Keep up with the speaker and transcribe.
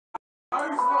How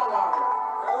do you spell lava?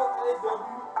 L-A-W-L-I-E-T.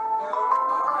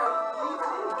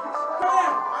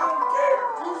 I don't care.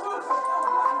 You should say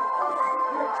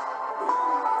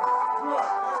look,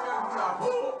 that's gonna be a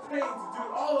whole pain to do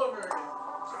it all over again.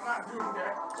 I'm not doing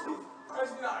that.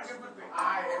 Actually, no, I can put the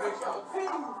I and it's a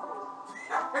pain.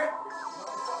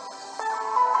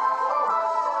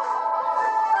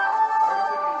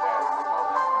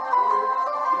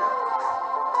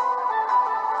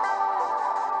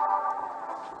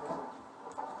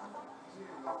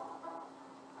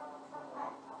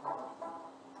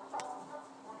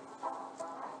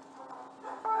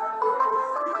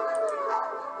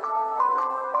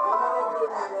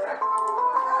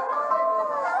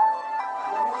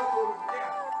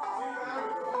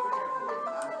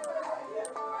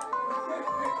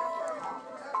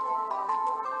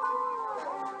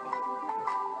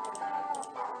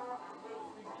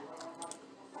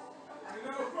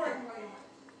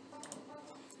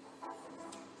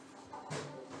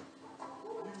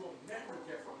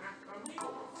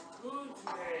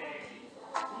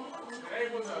 Today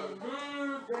was a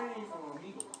good day for me.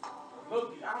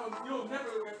 Loki, you'll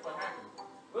never guess what happened.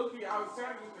 Loki, I was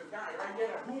chatting with this guy, right? He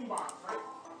had a boombox, right?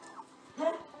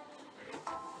 Huh?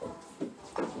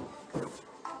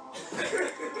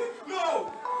 No!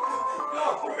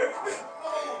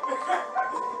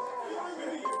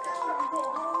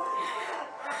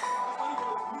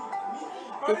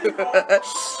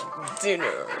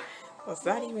 Dinner. Was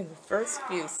that even the first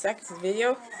few seconds of the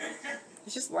video?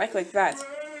 It's just like that.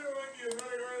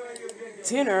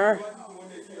 Dinner.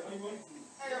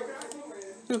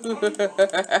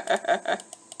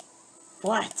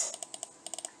 What?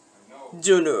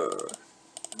 Dinner.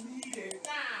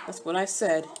 That's what I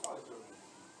said.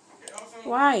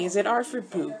 Why? Is it art for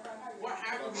poop?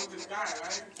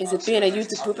 Is it being a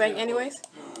YouTube poop egg anyways?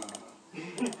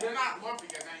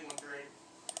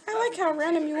 I like how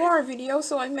random you are, video,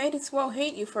 so I made as well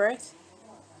hate you for it.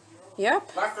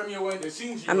 Yep.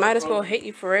 I might as well hate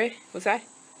you for it. Was that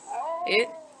it?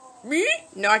 Me?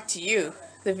 Not to you.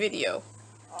 The video.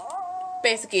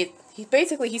 Basically,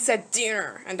 he said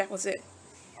dinner, and that was it.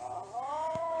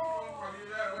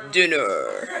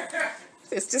 Dinner.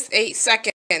 It's just 8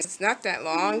 seconds. It's not that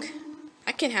long.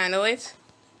 I can handle it.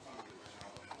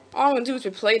 All I'm gonna do is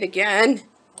replay it again.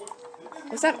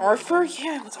 Was that Arthur?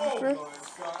 Yeah, it was Arthur.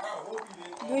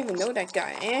 I don't even know that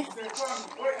guy, eh?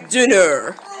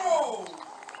 Dinner.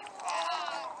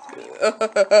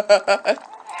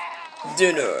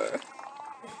 Dinner.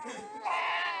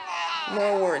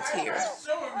 No words here.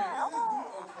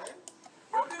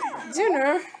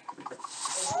 Dinner?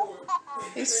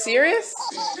 Are you serious?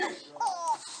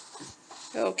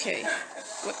 Okay.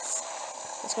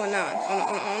 What's going on?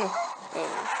 Oh.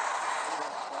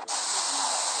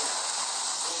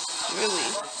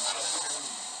 Really?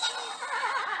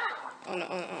 Oh no.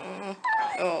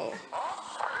 Oh.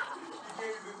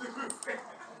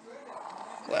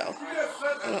 Well.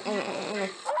 Oh.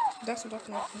 That's what I'm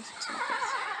talking about.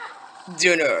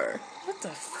 Dinner. What the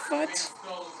fudge?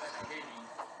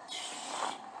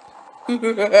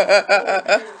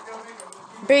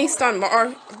 Based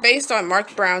on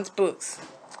Mark Brown's books.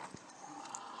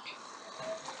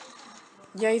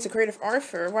 Yeah, he's a creative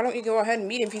author. Why don't you go ahead and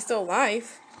meet him if he's still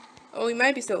alive? Oh, he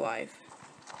might be still alive.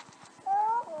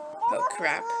 Oh,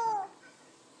 crap.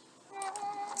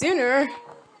 Dinner?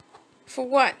 For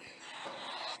what?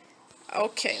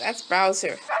 Okay, that's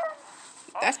Bowser.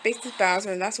 That's basically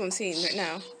Bowser, and that's what I'm seeing right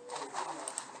now.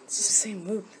 It's just the same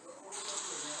move.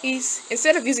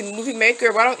 Instead of using Movie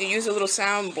Maker, why don't you use a little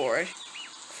soundboard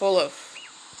full of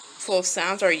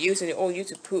sounds or using the old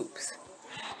YouTube poops?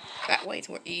 That way it's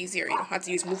more easier. You don't have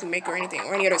to use Movie Maker or anything,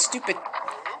 or any other stupid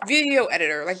video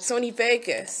editor like Sony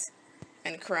Vegas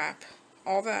and crap.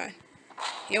 All that.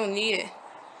 You don't need it.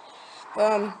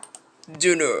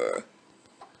 Dinner.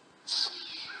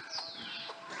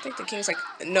 I think the king's like,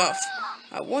 enough.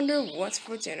 I wonder what's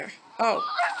for dinner. Oh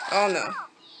no.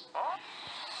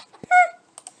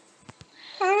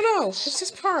 I don't know. It's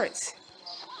just parts.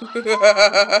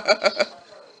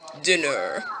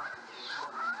 Dinner.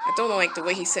 I don't like the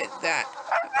way he said that.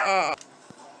 I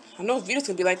know videos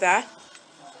could be like that.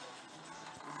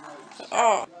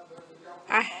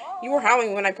 You were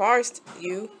howling when I paused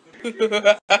you.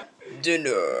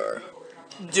 Dinner.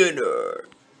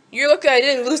 You look like I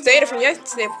didn't lose data from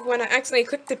yesterday when I accidentally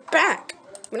clicked it back.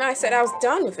 When I said I was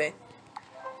done with it.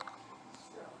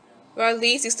 Well, at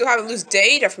least you still haven't lose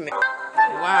data from it.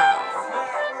 Wow.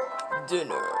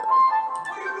 Dinner.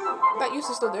 That used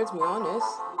to still there, to be honest.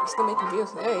 I'm still making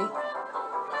videos today.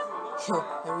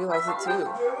 I realize it too.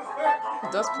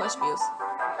 It does plush views.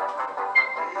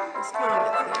 It's kind of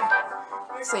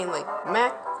thing. saying like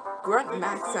Mac, grunt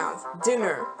Mac sounds.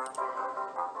 Dinner.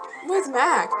 Where's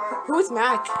Mac? Who is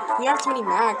Mac? We have too many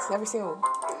Macs every single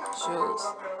shows.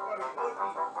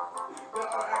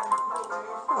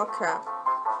 Oh crap.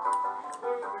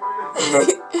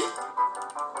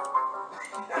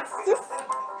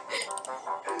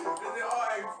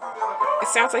 It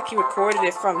sounds like he recorded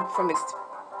it from his.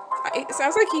 It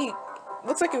sounds like he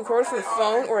looks like he recorded from a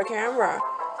phone or a camera,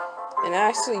 and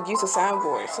actually used a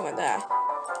soundboard, something like that.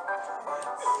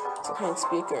 Some kind of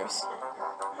speakers.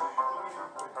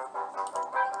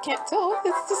 Can't tell.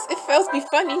 It's just, it fails to be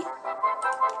funny.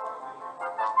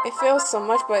 It fails so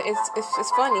much, but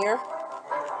it's funnier.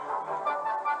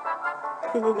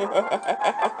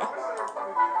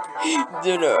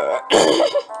 Dinner.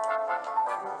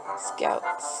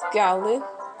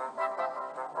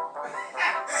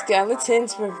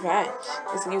 Skeleton's Revenge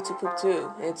is a YouTube poop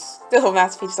too. It's still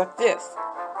masterpieces like this.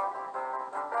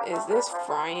 Is this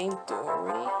Frying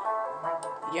Dory?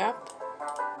 Yep.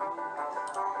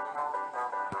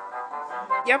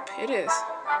 Yep, it is.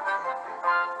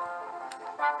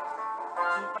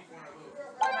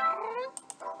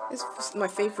 This is my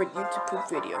favorite YouTube poop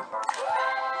video.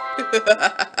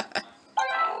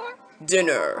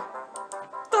 Dinner.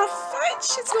 The fight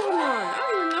shit's going on. I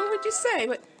don't even know what you say,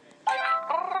 but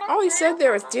all he said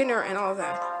there was dinner and all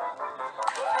that.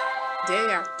 Day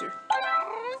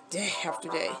after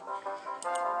day.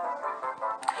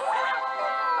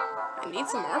 I need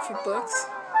some Arthur books.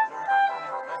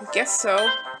 I guess so.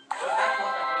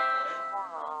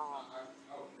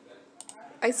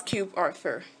 Ice Cube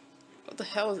Arthur. What the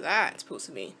hell is that supposed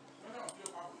to mean?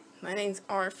 My name's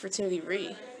Arthur Timothy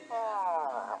Ree.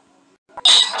 What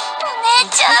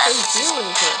are you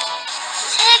doing here?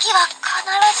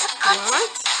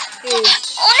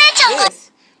 What is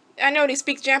this? I know they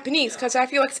speak Japanese because I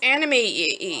feel like it's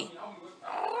anime-y.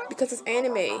 Because it's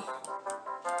anime.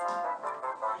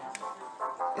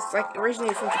 It's like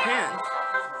originated from Japan.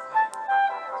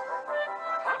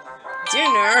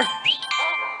 Dinner?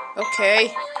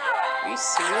 Okay. Are you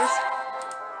serious?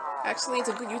 Actually, it's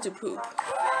a good YouTube poop.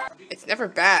 It's never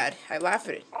bad. I laugh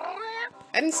at it.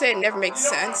 I didn't say it never makes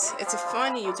sense. It's a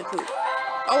funny YouTube poop.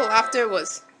 All the laughter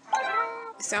was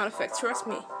the sound effects. Trust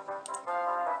me.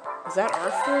 Was that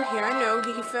Arthur? Yeah, I know.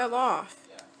 He fell off.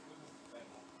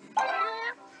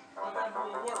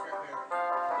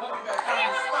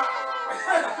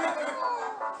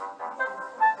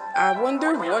 I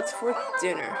wonder what's for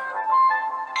dinner.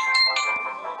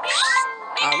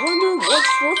 I wonder what's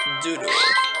for dinner.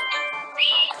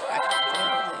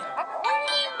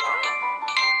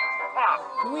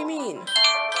 What do you mean?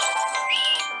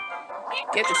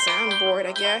 Get the soundboard,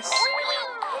 I guess.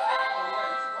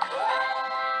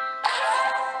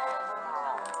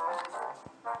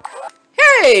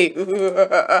 Hey!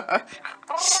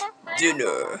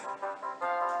 Dinner.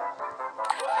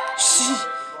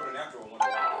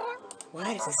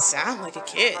 Why does it sound like a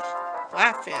kid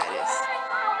laughing at this?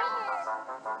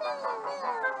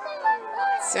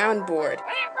 Soundboard.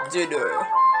 Dinner.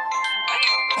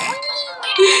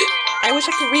 I wish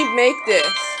I could remake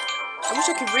this. I wish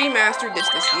I could remaster this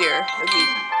year.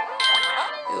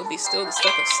 It'll be still the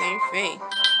stuff the same thing.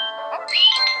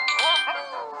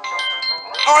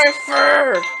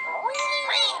 Arthur!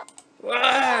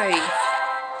 Why?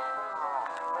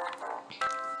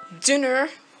 Dinner.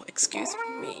 Excuse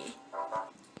me.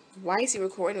 Why is he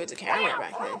recording with the camera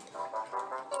back then?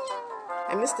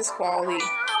 I miss this quality.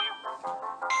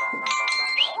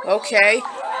 Okay.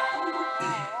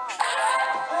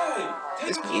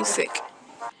 This music.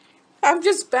 I'm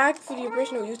just back for the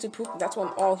original YouTube poop. That's what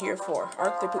I'm all here for.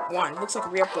 Arthur Poop 1. Looks like a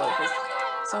re-upload for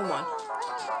someone.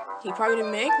 He probably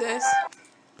didn't make this.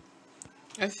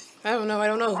 I don't know. I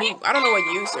don't know who. I don't know what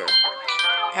user.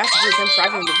 It has to do with him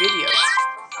privating the video.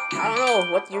 I don't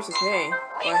know what the user's name,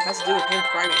 but it has to do with him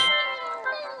privating.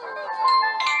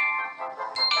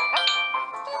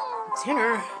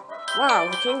 Dinner? Wow,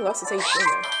 the king loves to say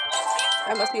dinner.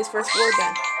 That must be his first word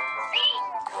then.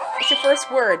 What's your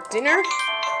first word? Dinner?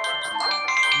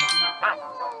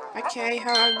 Okay,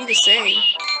 how would be the same?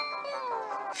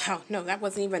 Oh, no, that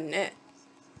wasn't even it.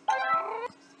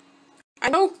 I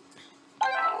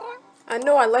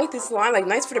know I like this line, like,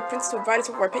 nice for the prince to invite us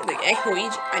over our picnic. Echo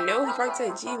Egypt. I know he probably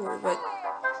said a G word, but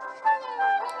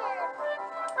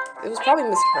it was probably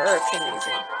misheard for some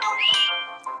reason.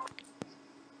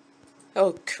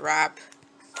 Oh, crap.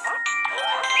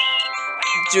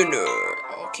 Dinner.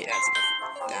 Okay, that's enough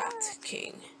of that,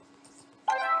 king.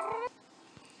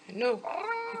 I know,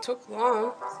 it took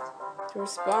long to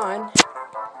respond.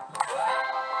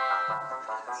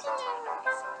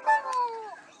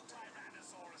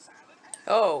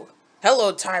 Oh,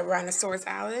 Hello, Tyrannosaurus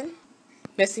Alan.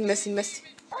 Messy, messy, messy.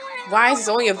 Why is this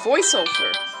only a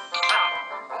voiceover?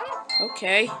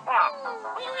 Okay.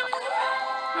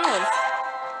 Oh.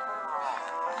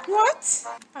 What?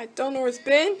 I don't know where it's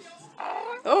been.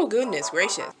 Oh, goodness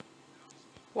gracious.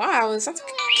 Wow, it's such a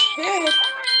kid.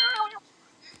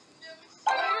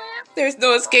 There's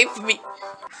no escape for me.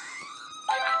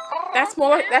 That's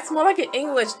more like an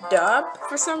English dub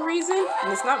for some reason,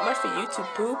 and it's not much for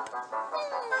YouTube poop.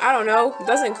 I don't know. It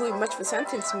doesn't include much for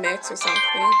sentence mix or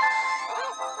something.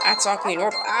 That's awfully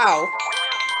normal. Ow!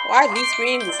 Why did he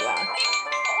scream this loud?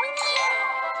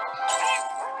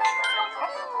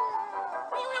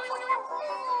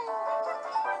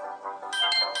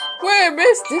 Where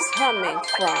is this coming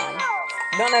from?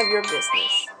 None of your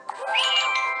business.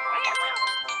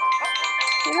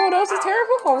 You know what else is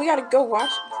terrible? Oh, we gotta go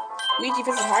watch Luigi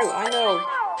vs. Mario. I know.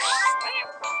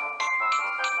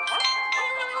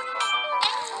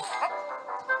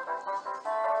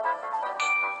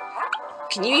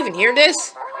 Can you even hear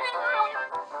this?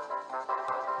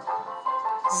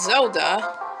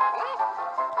 Zelda.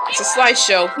 It's a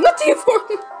slideshow. Nothing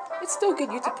important. It's still good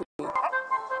YouTube poop.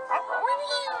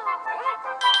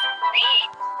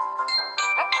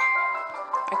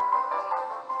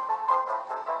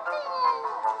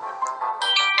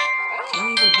 Can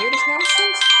you even hear this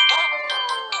nonsense?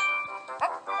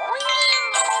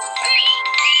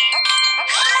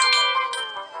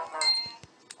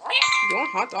 You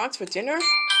want hot dogs for dinner?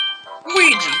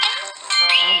 Luigi!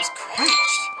 I almost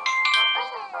crashed.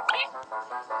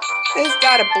 There's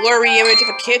got a blurry image of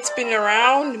a kid spinning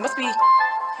around. It must be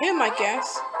him, I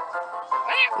guess.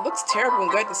 It looks terrible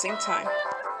and good at the same time.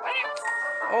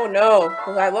 Oh no.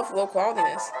 Oh, I love low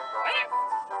qualityness.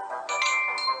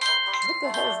 What the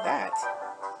hell is that?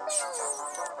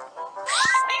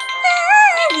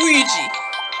 Ah, Luigi!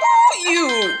 Oh,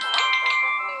 you!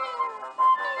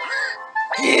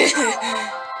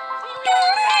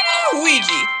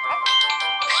 Luigi!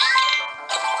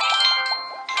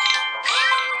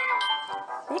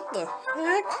 What the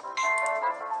heck?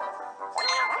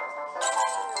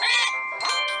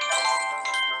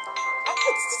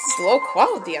 This is low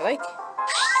quality, I like.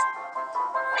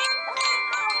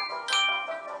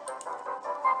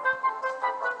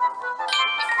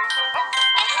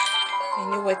 I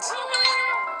knew it.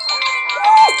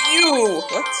 Oh, you!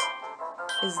 What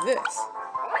is this?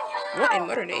 What in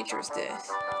Mother Nature is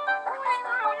this?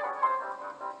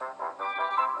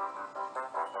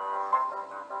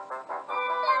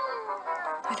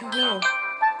 I don't know.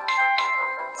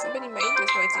 Somebody made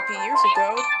this YTP years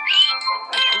ago.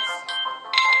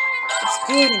 It's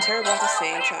good and terrible at the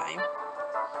same time.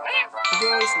 I do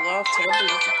always love terrible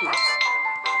YTPs.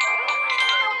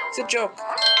 It's a joke.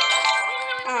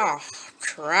 Oh,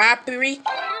 crappery.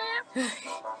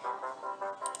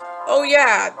 Oh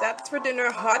yeah, that's for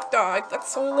dinner, hot dog.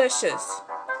 That's so delicious.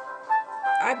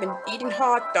 I've been eating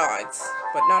hot dogs,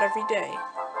 but not every day.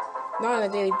 Not on a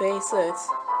daily basis.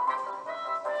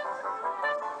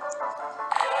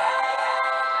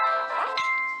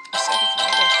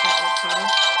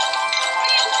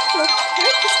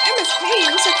 This MSP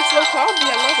looks like it's low quality.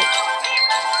 I love it.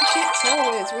 You can't tell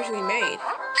when it's originally made.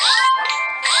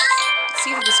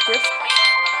 See the description.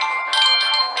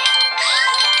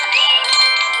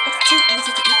 It's too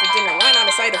easy to eat for dinner. Why not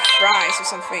a side of fries or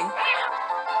something?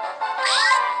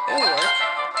 It'll work.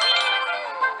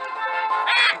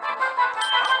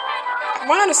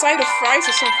 Why not a side of fries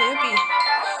or something?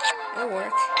 It'll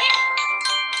work.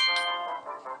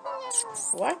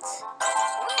 What?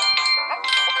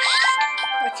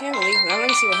 I can't believe it. Now let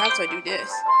me see what happens if I do this.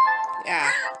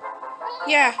 Yeah.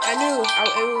 Yeah, I knew I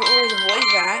would always avoid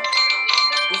that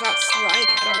without sliding.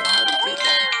 I don't know how to do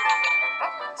that.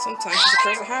 Sometimes it's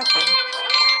supposed to happen.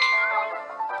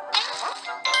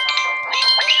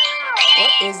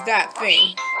 What is that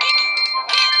thing?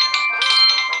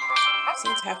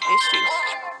 Seems to have issues.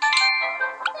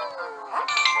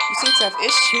 You seem to have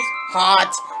issues.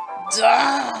 Hot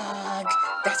dog!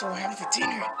 That's what we're having for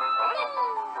dinner.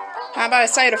 How about a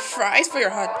side of fries for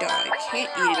your hot dog? Can't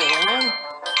eat it alone.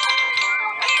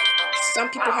 Some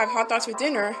people have hot dogs for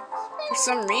dinner for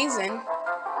some reason.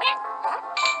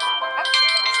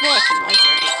 It's more like for lunch,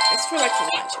 right? It's for like for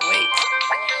lunch. Wait.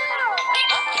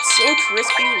 It's so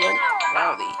crispy, low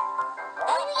quality.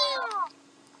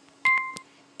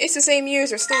 It's the same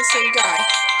user, still the same guy.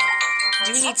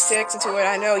 Do you need 6 into it?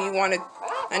 I know you want to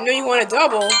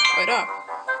double, but up.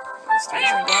 That's the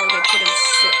reason why we're gonna put in 6.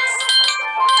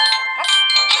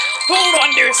 Hold on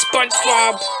there,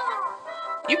 SpongeBob!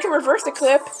 You can reverse the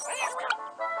clip.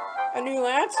 A new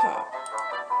laptop.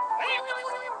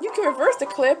 You can reverse the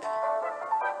clip.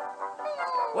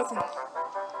 Wasn't.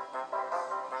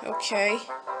 Okay.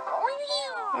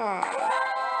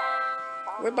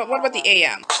 What about the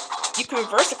AM? You can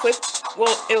reverse the clip.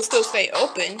 Well, it'll still stay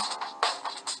open.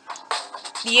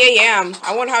 The AM.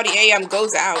 I wonder how the AM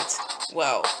goes out.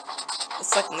 Well,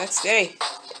 it's like the next day.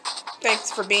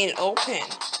 Thanks for being open.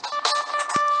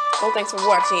 Well, thanks for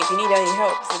watching. If you need any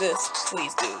help for this,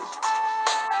 please do.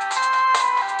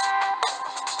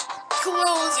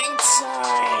 Closing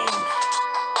time.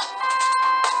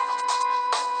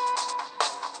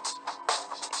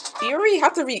 Do you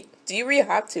really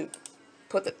have to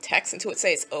put the text into it,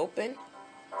 say it's open?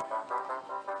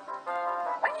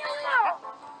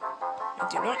 I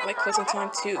do not like closing time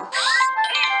too.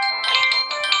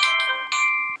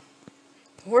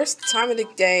 Worst time of the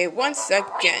day, once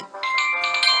again.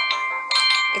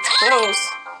 It's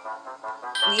close.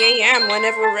 The AM,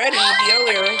 whenever we're ready, it'll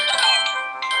be earlier.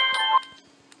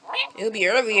 It'll be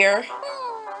earlier.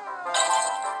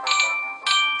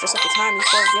 Just at the time you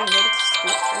start getting ready to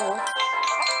school.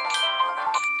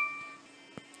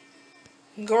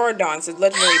 Gordon's a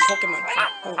legendary Pokemon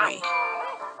from Hoenn.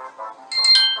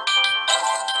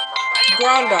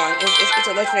 Groudon is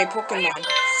a legendary Pokemon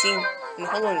seen in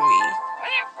Hoenn.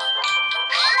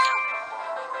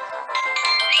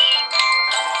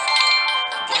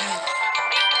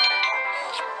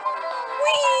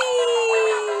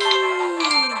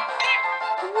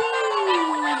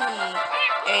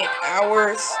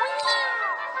 Hours.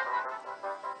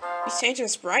 He's changing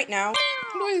his sprite now.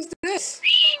 What is this?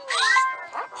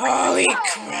 Holy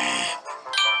crap!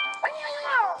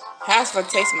 Has to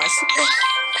taste my super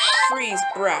freeze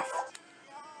breath.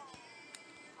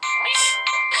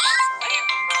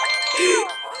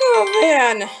 Oh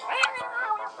man!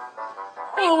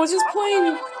 Oh, I was just playing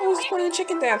the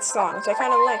chicken dance song, which I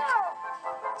kind of like.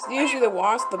 It's usually the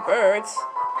wasp, the birds.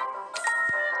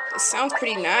 It sounds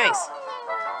pretty nice.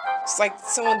 It's like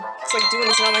doing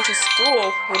this in elementary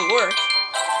school would work.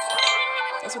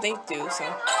 That's what they do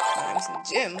sometimes in the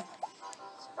gym.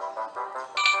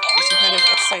 For some kind of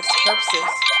exercise purposes.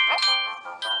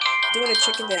 Doing a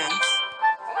chicken dance.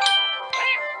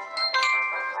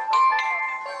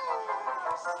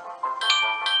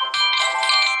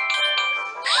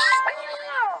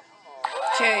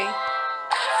 Okay.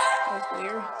 That was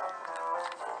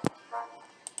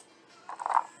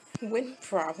weird. Wind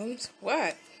problems?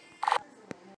 What?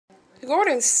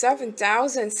 Gordon's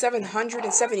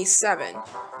 7,777.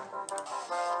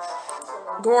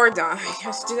 Gordon.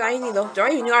 Do I even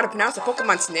know how to pronounce a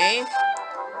Pokemon's name?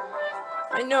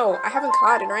 I know. I haven't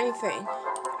caught it or anything.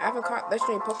 I haven't caught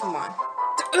legendary Pokemon.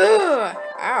 Ugh!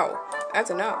 Ow.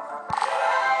 That's enough.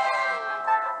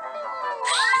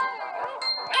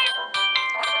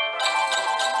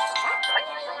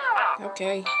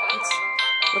 Okay.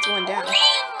 What's going down?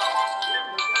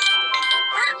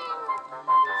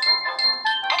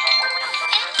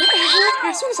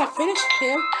 As soon as I finish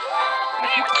him, I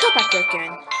have to go back there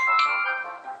again.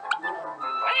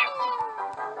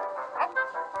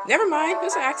 Never mind, it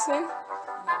was an accident.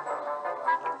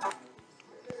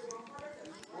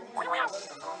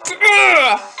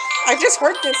 I just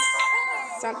heard this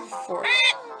sound before.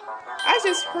 I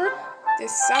just heard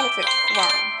this sound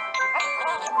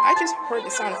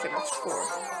effect before.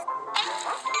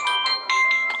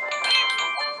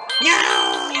 No!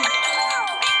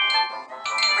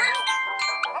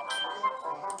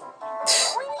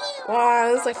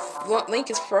 Wow, it's like Link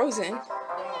is frozen.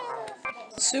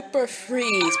 Super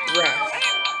freeze breath.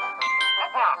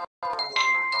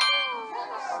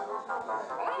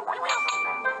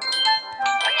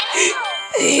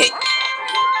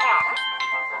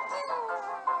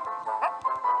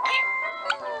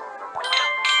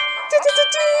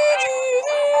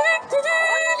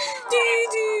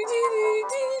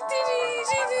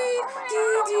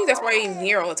 That's why you're in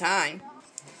here all the time.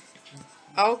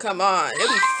 Oh, come on. It'll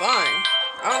be fun.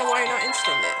 I don't know why you're not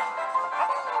instant it.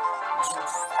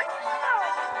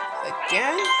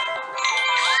 Again?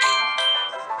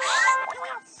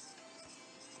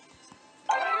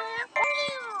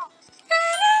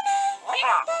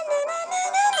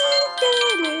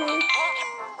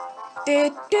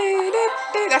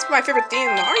 That's my favorite theme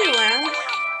in Mario Land.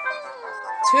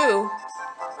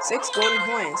 6 golden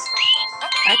coins.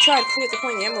 I tried to clear the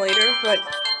coin emulator, but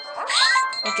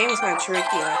the game was kind of tricky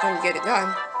and I couldn't get it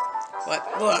done.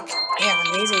 But look, they have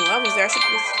amazing levels there.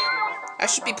 I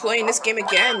should be playing this game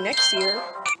again next year.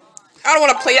 I don't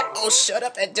want to play that. Oh, shut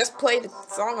up and just play the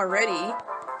song already.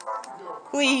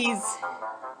 Please.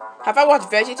 Have I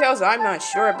watched VeggieTales? I'm not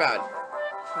sure about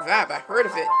that, but I heard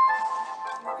of it.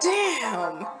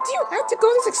 Damn. Do you have to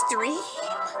go this extreme?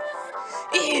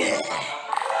 Yeah.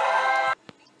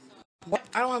 What?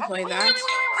 I don't want to play that.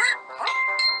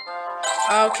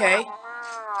 Okay.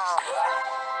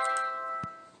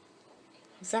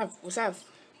 What's that?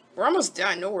 We're almost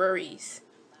done. No worries.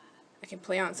 I can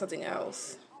play on something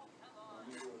else.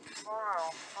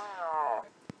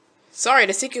 Sorry,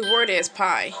 the secret word is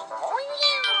pie.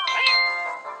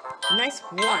 Nice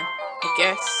one, I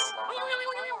guess.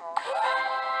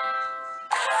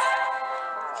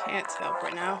 Can't help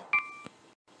right now.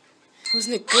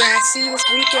 Wasn't it grassy this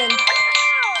weekend?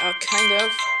 Kind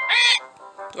of.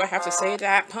 Do I have to say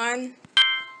that pun?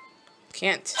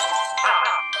 Can't.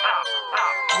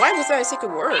 Why was that a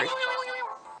secret word?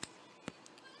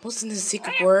 Wasn't it a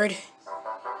secret word?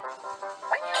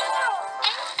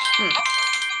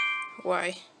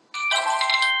 Why?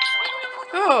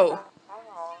 Oh!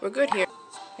 We're good here.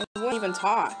 And we won't even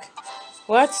talk.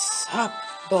 What's up,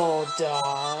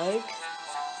 Bulldog?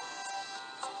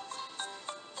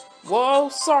 Whoa,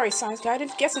 sorry, science guy. I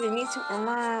didn't guess I didn't need to.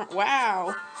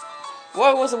 Wow.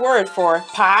 What was the word for?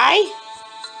 Pie?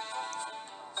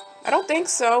 I don't think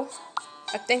so.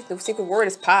 I think the secret word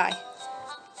is pie.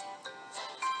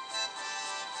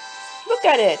 Look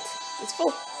at it. It's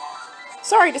full.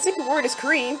 Sorry, the secret word is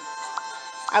cream.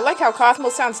 I like how Cosmo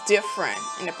sounds different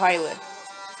in the pilot.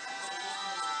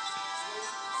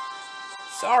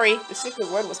 Sorry, the secret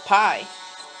word was pie.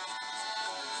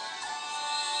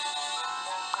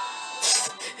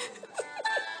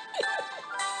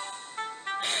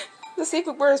 The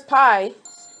secret word is pie.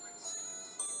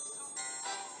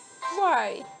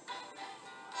 Why?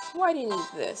 Why do you need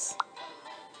this?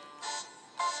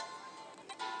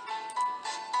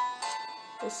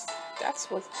 This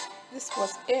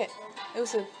was it. It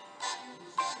was a...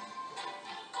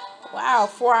 Wow,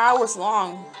 4 hours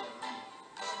long.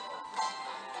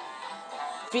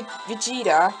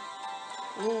 Vegeta.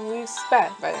 We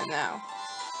expect better now.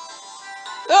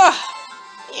 Ugh!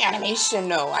 The animation,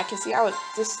 no. I can see how it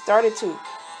just started to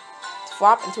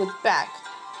flop into its back.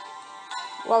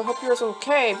 Well, I hope yours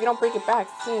okay. If you don't break it back,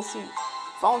 as soon as you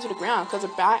fall into the ground, because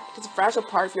it's a fragile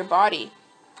part of your body.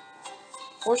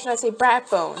 Or should I say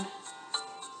backbone?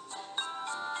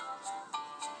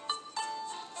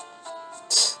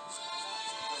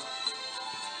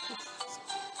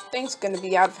 Things gonna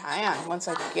be out of hand once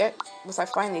I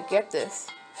finally get this.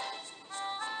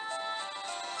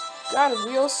 Got a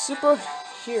real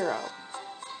superhero.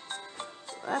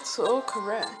 That's so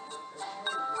correct.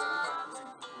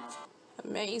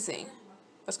 Amazing.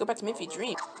 Let's go back to Miffy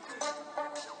Dream.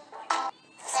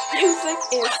 Music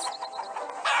is...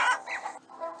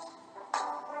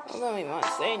 I don't even want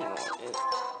to say anymore.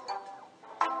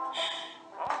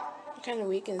 What kind of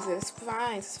week is this?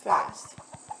 Fine, it's fast.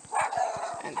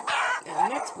 And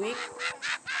next week,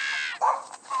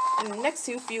 in the next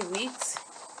few weeks,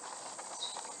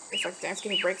 it's like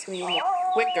Thanksgiving break's gonna be more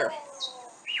quicker.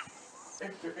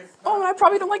 Oh, and I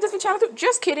probably don't like Disney Channel too.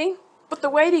 Just kidding. But the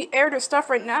way they air their stuff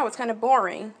right now, it's kind of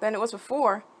boring than it was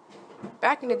before.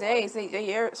 Back in the days, they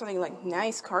aired something like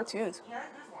nice cartoons.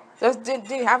 Did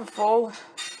they have a full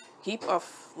heap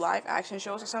of live action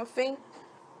shows or something?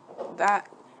 That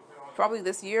probably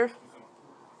this year.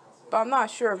 But I'm not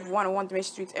sure if 101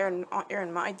 Dalmatian Street's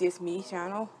airing my Disney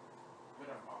channel.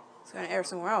 It's gonna air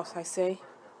somewhere else, I say.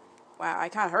 Wow, I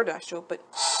kind of heard that show, but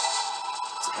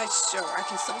it's a nice show. I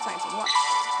can sometimes watch.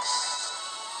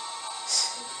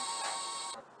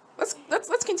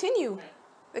 Let's continue.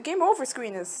 The Game Over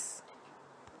screen is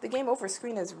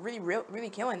really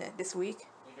killing it this week.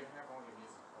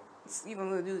 It's even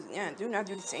gonna do not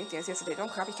do the same thing as yesterday.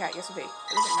 Don't copycat yesterday.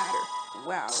 It doesn't matter.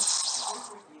 Wow.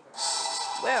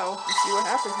 Well, you see what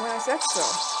happens when I said so.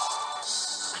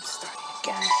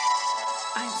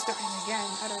 I'm starting again.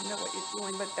 I don't know what you're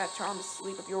doing, but that charmed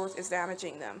sleep of yours is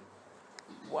damaging them.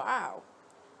 Wow.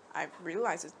 I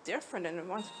realize it's different than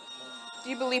once. Do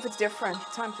you believe it's different?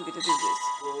 Time to get to do this.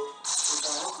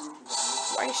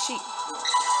 Why is she...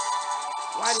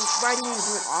 Why do you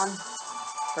do it on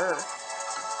her?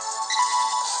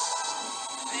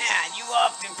 Man, you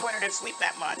often put her to sleep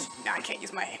that much. Now I can't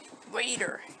use my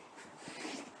later.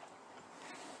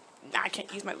 Now I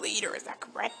can't use my leader, is that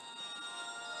correct?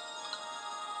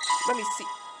 Let me see.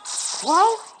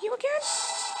 Squall? You again?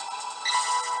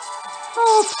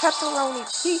 Oh, pepperoni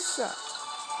pizza.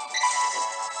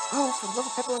 Oh, for the love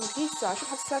of pepperoni pizza. I should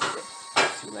have said this.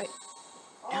 Too late.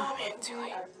 Oh, man, too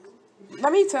late.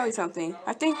 Let me tell you something.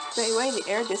 I think the way they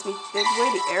air the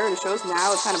shows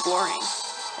now is kind of boring.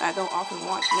 I don't often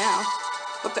watch now.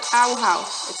 But the Owl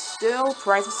House, it still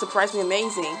surprisingly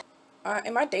amazing.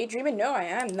 Am I daydreaming? No, I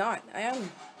am not. I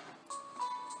am.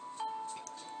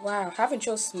 Wow, haven't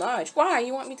chose Smudge. Why?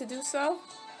 You want me to do so?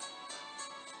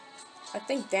 I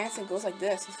think dancing goes like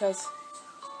this because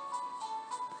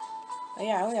Oh,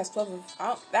 yeah, it only has 12.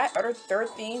 That other third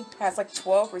theme has like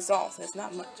 12 results. It's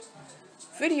not much.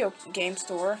 Video game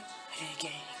store.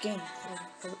 Game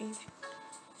for each.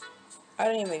 I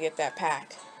didn't even get that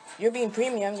pack. You're being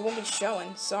premium. You won't be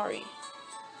showing. Sorry.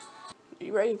 Are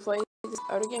you ready to play this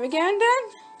other game again,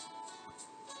 then?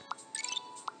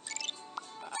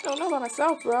 I don't know about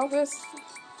myself, bro. This.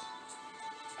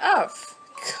 Oh,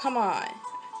 come on.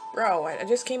 Bro, I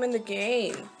just came in the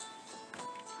game.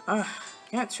 Ugh,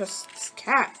 can't trust this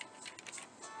cat.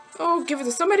 Oh, give it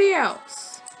to somebody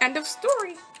else. End of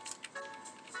story.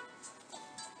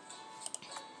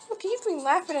 Look, he's been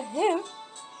laughing at him.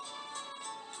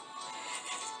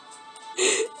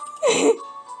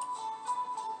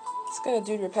 It's gonna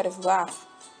do the repetitive laugh.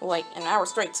 Like an hour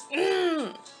straight.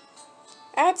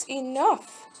 That's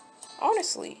enough.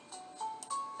 Honestly.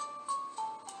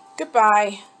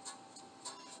 Goodbye.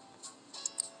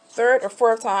 Third or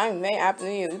fourth time may happen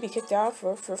to you. You'll be kicked out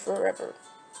for forever.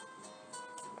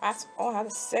 That's all I have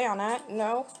to say on that.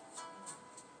 No.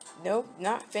 Nope,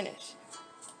 not finished.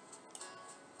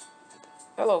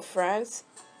 Hello, friends.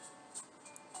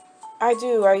 I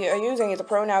use any of the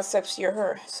pronouns except she or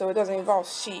her, so it doesn't involve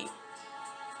she.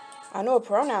 I know what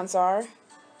pronouns are.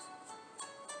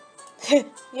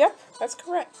 Yep, that's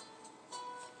correct.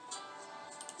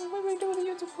 What do we do with the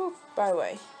YouTube poop, by the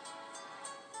way?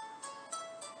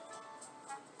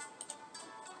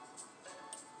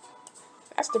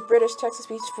 That's the British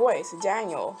text-to-speech voice,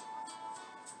 Daniel.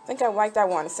 I think I like that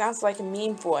one. It sounds like a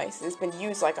meme voice. It's been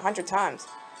used like 100 times,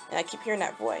 and I keep hearing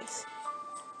that voice.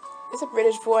 It's a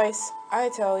British voice. I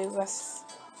tell you, that's...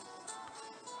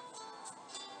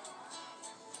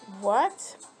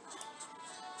 What?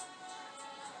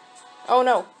 Oh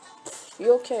no.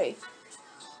 You okay?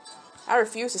 I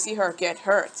refuse to see her get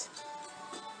hurt.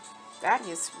 That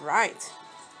is right.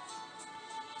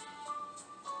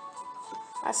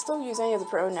 I still use any of the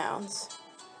pronouns.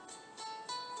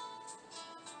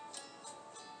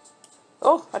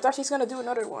 Oh, I thought she's gonna do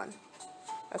another one.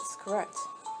 That's correct.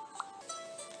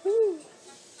 Woo.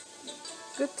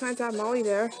 Good time to have Molly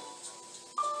there.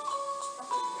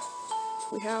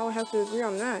 We all have to agree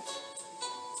on that.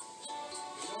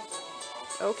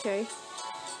 Okay.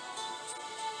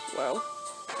 Well.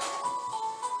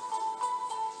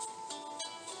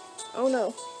 Oh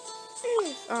no.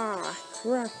 Ah,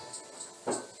 crap.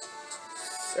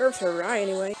 Serves her right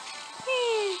anyway.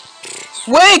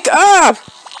 Wake up!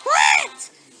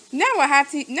 What? Now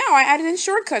I added in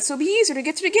shortcuts so it'll be easier to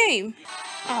get to the game.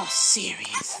 Oh,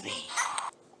 seriously.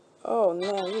 Oh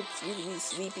no, you be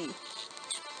sleepy.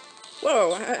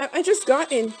 Whoa, I just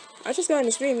got in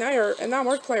the stream now, and now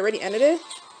Markiplier already ended it.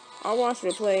 I'll watch the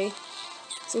replay.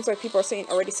 Seems like people are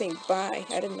already saying bye.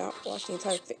 I did not watch the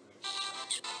entire thing.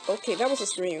 Okay, that was a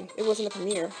stream. It wasn't a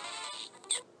premiere.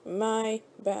 My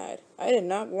bad. I did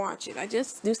not watch it. I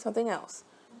just do something else.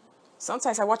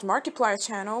 Sometimes I watch Markiplier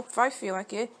channel if I feel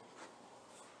like it.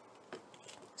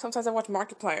 Sometimes I watch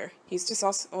Markiplier. He's just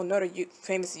also another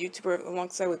famous YouTuber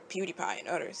alongside with PewDiePie and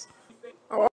others.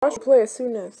 I'll watch you play as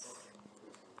soon as...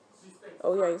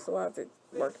 Oh yeah, I used to watch the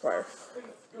Markiplier.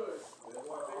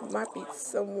 Might be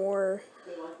somewhere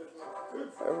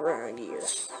around here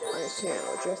on his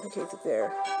channel, just in case it's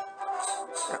there.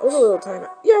 That was a little time.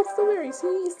 Yeah, it's still there. You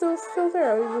see, he's still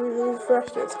there. I really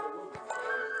refreshed it.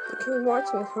 You can watch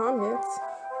and comment,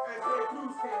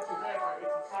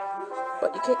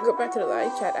 but you can't go back to the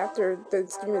live chat after the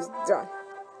stream is done.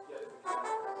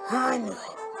 I knew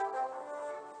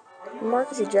it.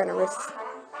 Mark is a generous,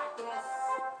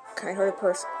 kind-hearted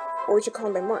person. Or you should call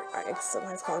him by Mark. I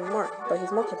sometimes call him Mark, but he's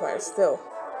Markiplier still.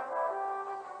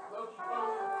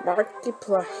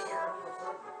 Markiplier.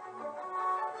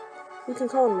 You can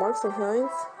call him Mark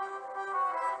sometimes.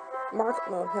 Mark,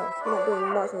 no, we're not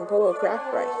doing Mark and Polo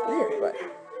Craft right here, but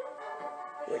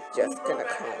we're just gonna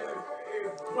call him.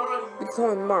 We can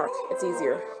call him Mark, it's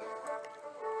easier.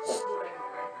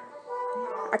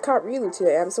 I caught Rilu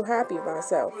today, I'm so happy with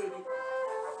myself.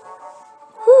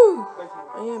 Whew,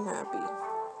 I am happy.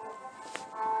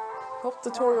 Hope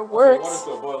the tutorial works. Water's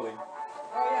still boiling.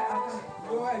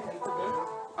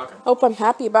 Okay. Hope I'm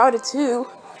happy about it too.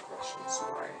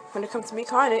 When it comes to me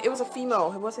calling it, it was a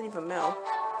female, it wasn't even male.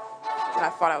 And I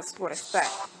thought I was what I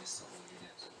expect.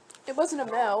 It wasn't a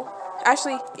male.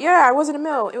 Actually, yeah, it wasn't a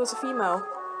male, it was a female.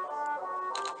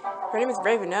 Her name is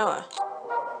Ravenella.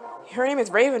 Her name is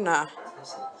Ravena.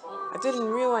 I didn't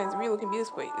realize Rilu can be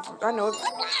this way. I know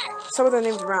some of the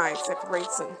names rhyme, except for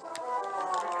Rayson.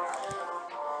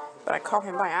 But I call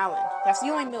him by Alan. That's the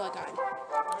only male I got.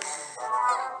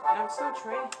 And I'm still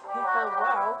training her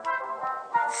well.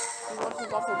 I'm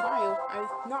watching off the bio.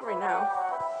 Not right now.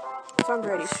 If I'm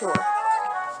ready, sure.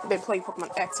 been playing Pokemon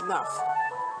X enough.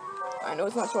 I know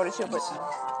it's not Sword and Shield, but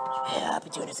yeah, I've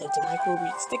been doing the same thing. Like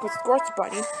Ruby, stick with Scorch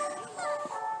Buddy.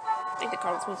 I think the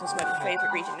Colorado Springs is my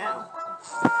favorite region now.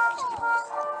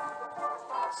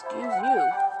 Excuse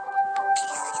you.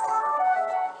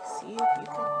 See if you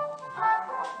can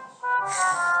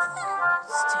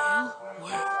still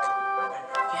work.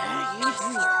 Yeah, you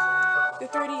do. The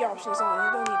 3D option is on.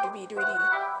 You don't need to be 3D.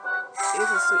 It is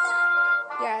a sweet.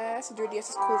 Yeah, that's a 3D.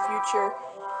 It's a cool future.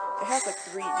 It has like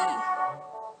 3D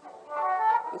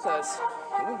because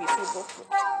it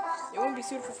wouldn't be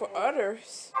suitable for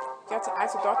others. You have to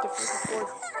ask a doctor before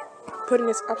putting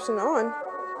this option on.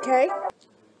 Okay.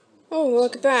 Oh,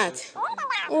 look at that.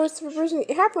 Oh, it's reversion.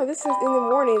 It happened. This is in the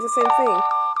morning. It's the same thing.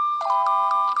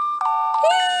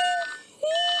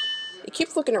 It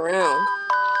keeps looking around.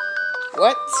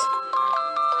 What?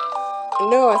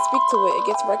 No, I speak to it. It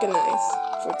gets recognized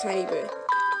for a tiny bit.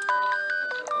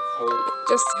 It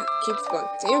just keeps going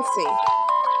dancing.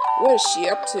 What is she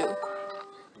up to?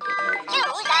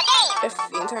 If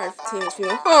the entire team is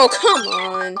female. Oh, come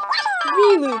on.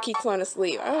 Riolu keeps falling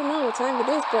asleep. I don't know what time it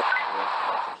is, but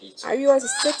I realize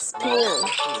it's 6 p.m.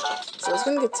 So it's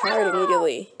gonna get tired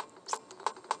immediately.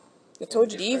 I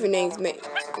told you the evenings may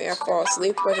I fall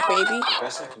asleep like a baby. The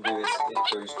best I can do is it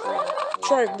goes green.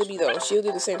 Try Libby though, she'll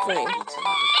do the same thing.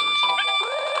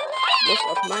 Most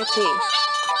of my team.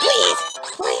 Please!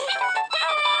 Quiet!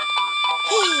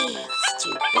 Hey,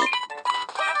 stupid.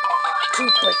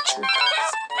 Trooper troopers.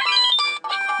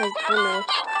 I don't know.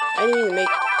 I didn't even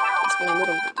make this one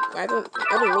little. I didn't make it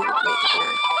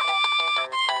now.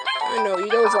 I know, you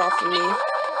doze off for me.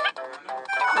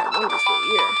 That wonderful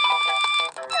ear.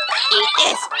 Eat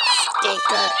this,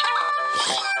 stinker.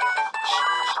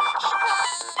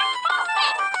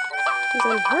 He's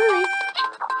on a hurry.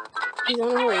 He's on a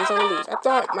hurry. He's on a loose. I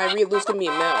thought my real loose could be a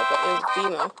male, but it was a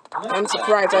female. I'm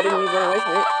surprised I didn't even run away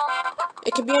from it.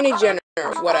 It could be any gender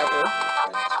or whatever.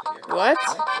 What?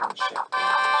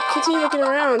 Continue looking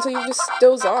around until you just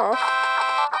doze off.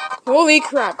 Holy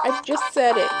crap! I just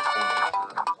said it.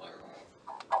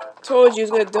 Told you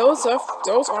he was gonna doze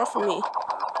off of me.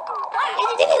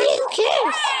 Who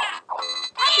cares?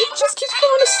 It just keeps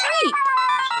falling asleep.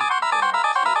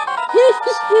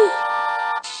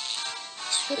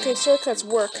 Okay, shortcuts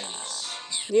work.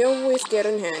 They always get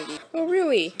in handy. Oh,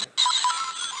 really?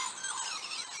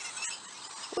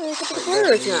 Oh, look at the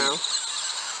birds now.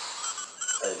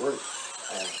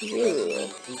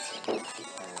 Really?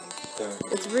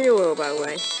 It's Riolu, by the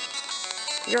way.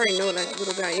 You already know what that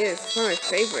little guy is. It's one of my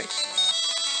favorite.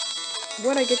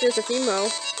 What I get there's a female.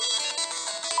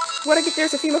 What I get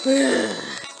there's a female.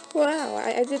 Wow,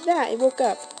 I did that. I woke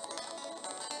up.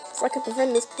 So I could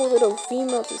prevent this poor little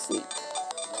female to sleep.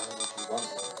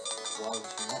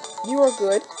 You are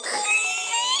good.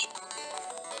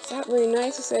 Is that really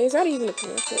nice to say? Is that even a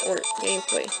commercial or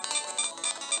gameplay?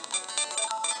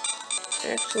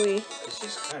 Actually, it's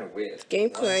just kind of weird.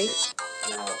 Gameplay.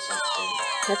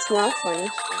 That's not funny.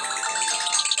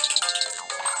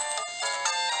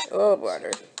 Oh,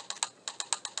 brother.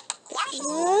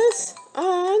 Was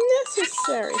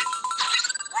unnecessary.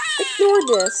 Ignore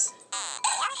this.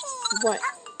 What?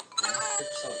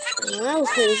 Well, that was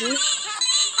crazy.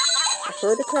 I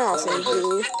heard the crowd saying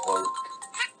boo.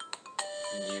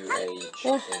 New age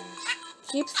Yeah. things.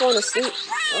 Keeps falling asleep.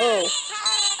 Oh.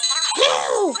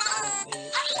 Help!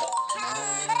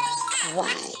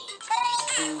 Why?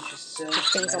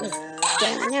 Things always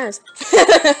down nerves.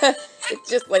 It's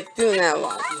just like doing that a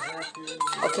lot.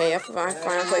 Okay, after my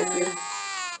final playthrough.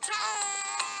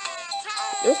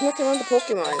 There's nothing wrong with the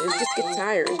Pokemon. It just gets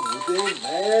tired.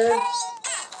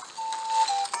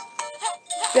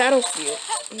 Battlefield.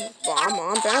 Bomb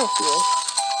on Battlefield.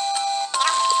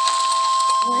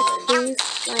 What? Please?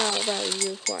 Wow, about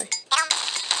you. Why?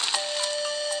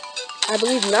 I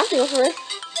believe nothing of her.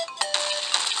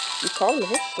 You call him a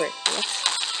hypocrite.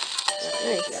 That's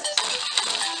nice.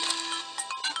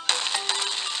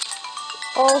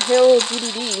 All hail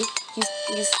DDD.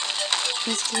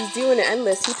 He's doing it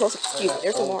endless. He posted, excuse me,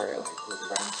 there's a Mario.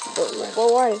 But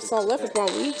why? It's all left with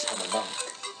Luigi.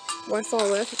 Why it's all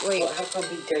left? Wait. How come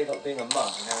he gave up being a monk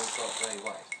and now he's got a grey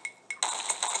wife?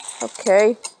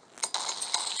 Okay.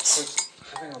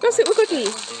 Go sit with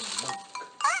Cookie.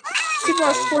 Super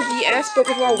Mario 4DS, but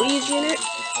with Luigi in it.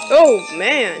 Oh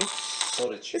man.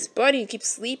 This buddy keeps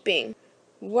sleeping.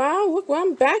 Wow, look what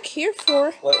I'm back here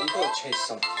for. Well, you gotta chase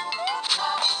something.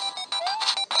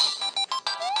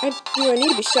 Do I need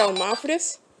to be shouting mouth for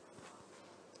this?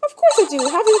 Of course I do.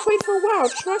 Haven't played for a while.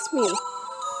 Trust me.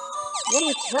 What are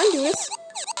we trying to do this?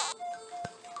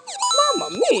 Mamma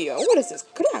mia! What is this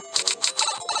crap?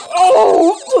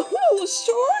 Oh,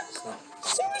 sure.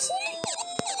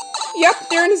 Yep,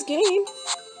 they're in this game.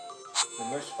 The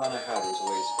most fun I had was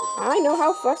always with I know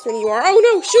how frustrating you are. Oh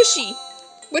no, Sushi!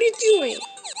 What are you doing?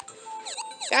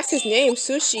 That's his name,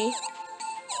 Sushi.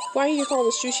 Why do you call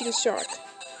the Sushi the shark?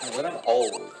 when I'm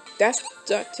old. That's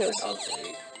DuckTales.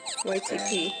 Ugly.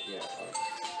 YTP. Yeah,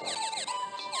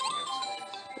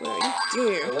 What are you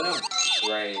doing? when I'm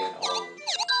grey and old.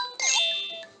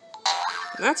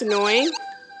 That's annoying.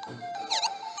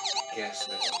 Guess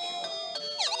I don't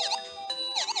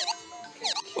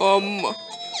give up.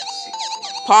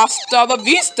 Pasta la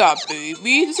vista,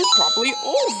 baby. This is probably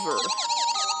over.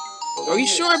 Are you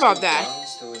sure about that?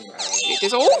 It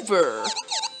is over.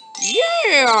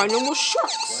 Yeah, no more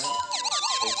sharks.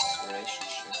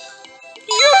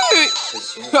 Yeah.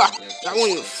 That won't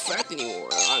even affect anymore.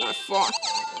 I fought.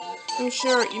 I'm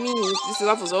sure. You mean this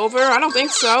level's over? I don't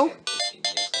think so.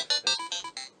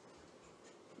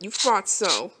 You thought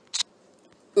so.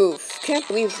 Oof, can't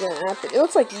believe that happened. It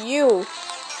looks like you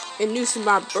in New Super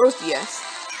Mario Bros. Yes.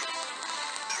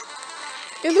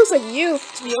 It looks like you,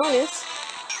 to be honest.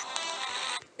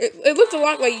 It looked a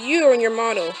lot like you in your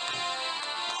model.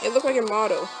 It looked like your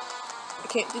model. I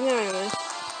can't deny it.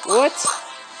 What?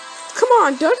 Come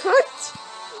on, Duck Hunt!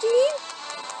 Gene?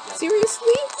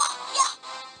 Seriously?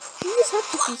 You just have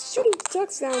to keep shooting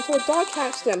ducks down until a dog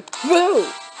catches them. Whoa!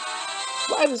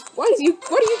 Why do you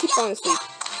keep falling asleep?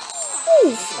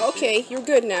 Oof, okay, you're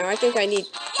good now. I think I need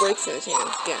breaks in his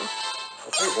hands again.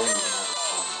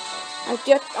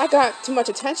 I got too much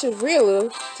attention, really,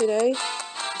 today.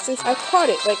 Since I caught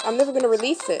it, like, I'm never gonna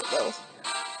release it, though.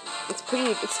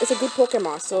 It's a good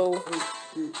Pokemon, so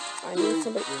I need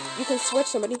somebody. You can switch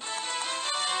somebody.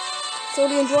 So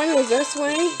the enjoyment was this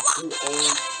way?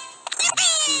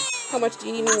 How much do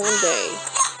you need me one day?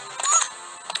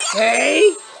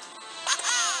 Hey!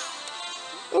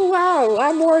 Oh wow, I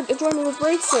have more enjoyment with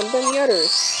Braixen than the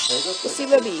others. Let's see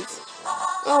Libby's.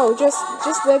 Oh,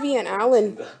 just Libby and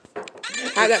Alan.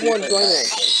 I got more enjoyment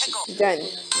than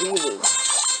Lulu.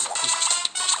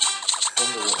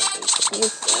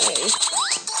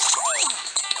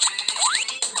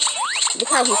 Look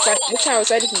how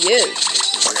excited he is.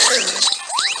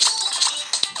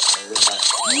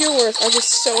 Viewers are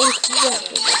just so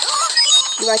incredible.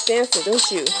 You like dancing,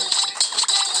 don't you?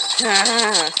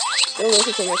 Ha! Don't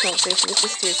listen to my conversation.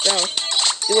 Listen to yourself.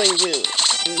 Do what you do,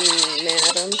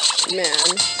 madam, man.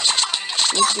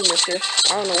 You do, mister.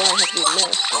 I don't know why I have to be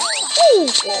mad. Ooh!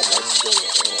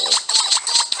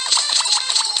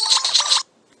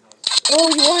 Oh,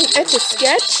 you want an etch a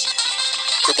sketch?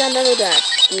 I think I remember that,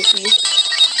 Goofy.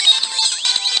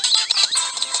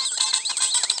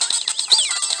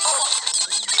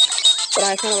 But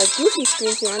I kind of like Goofy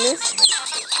screen to be honest.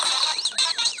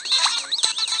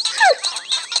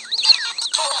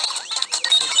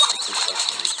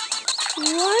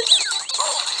 What?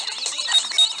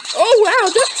 Oh wow,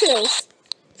 DuckTales!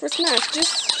 For Smash,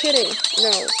 just kidding.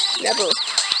 No, never.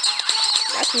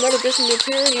 That's another different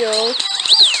material.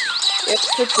 It's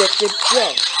predicted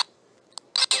jump.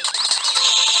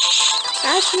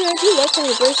 Actually, I do love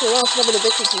playing Bracer off. I've been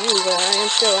addicted to you, but I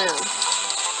still am.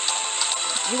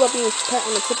 You love being pet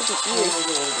on the tip of his ears.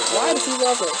 Why does he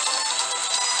love it?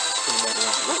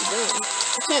 Not them.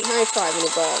 I can't high five in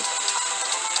a dog.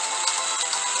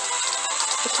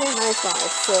 I can't high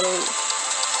five, so.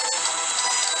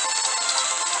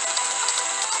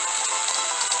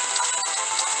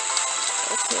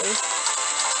 Okay.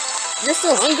 You're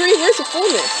still hungry? Where's your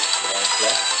fullness?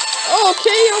 Oh,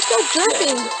 okay, I'll stop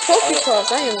jumping.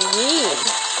 Pokepuffs, I am mean.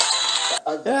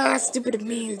 Ah, stupid of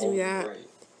me to do that.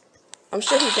 I'm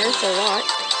sure he danced a lot.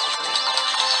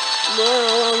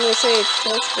 Well, I'm gonna say it's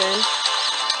Tailspin.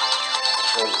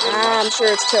 I'm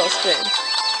sure it's Tailspin.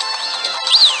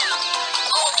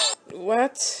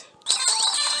 What?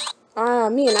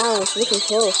 Me and Alan was looking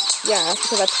close. Yeah, that's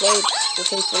because I played with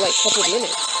him for like a couple of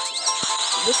minutes.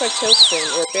 It looks like Tailspin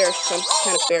or some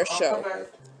kind of bear show.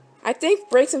 I think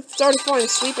Braixen started falling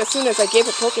asleep as soon as I gave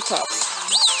it Pokepuffs.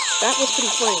 That was pretty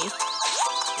funny.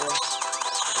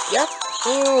 Yep.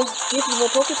 Oh, give me more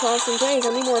Pokepuffs and games. I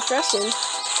need more refreshing.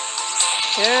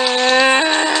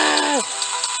 Ah!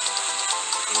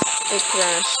 It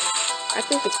crashed. I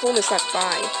think its fullness at 5.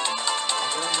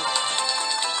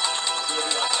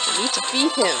 I need to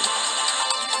beat him.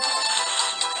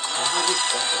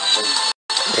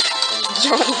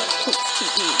 John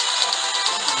TV.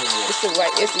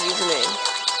 It's the username.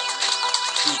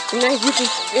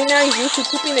 And now YouTube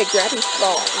pooping a Gravity's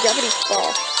Fall.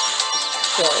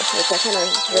 So, it's that kind of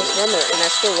rumor, and I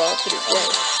still love to this day.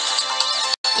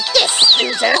 Yes,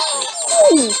 loser!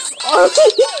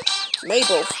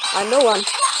 Mabel, I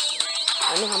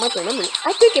I know how much I remember.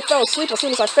 I think it fell asleep as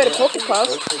soon as I fed a Pokepuff.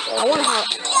 I wonder how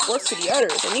it works to the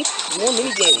others. I need more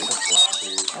mini games.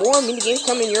 More mini games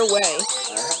coming your way.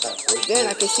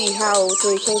 Then I can see how to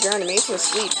really change your animation to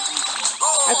sleep.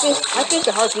 I think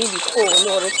the hearts need to be full in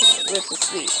order for it to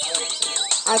sleep.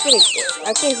 I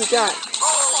think we got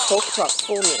Pokepuff's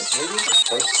fullness.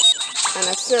 And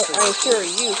I assure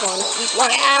you falling asleep.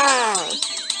 Wow!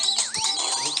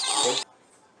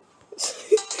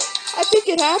 I think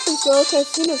it happens though, because as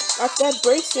soon as that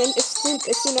breaks in, it's soon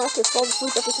after it falls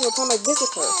asleep every single time I visit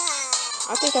her.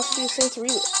 I think I should do the same to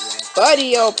Riolu.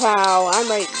 Buddy, oh pal, I'm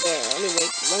right there. Let me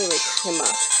wake him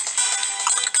up.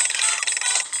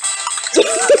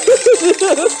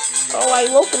 Oh, I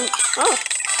woke him. Oh.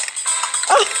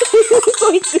 So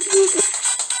he did.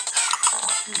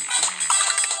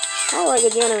 How do I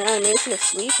get the animation of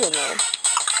sleeping though?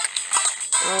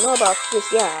 I don't know about this.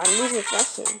 Yeah, I'm losing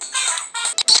reflection.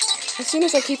 As soon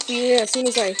as I keep feeding it, don't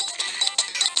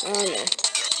know.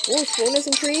 Will his fullness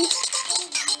increase?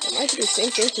 I might do the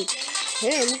same thing to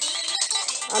him.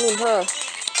 I mean her.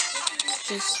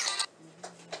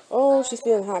 She's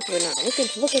feeling happy right now. Look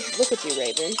at you,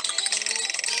 Raven.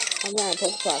 I'm not a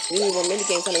Pokepuff. We need more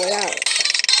minigames on the way out.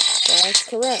 That's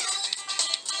correct.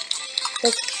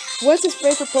 What's his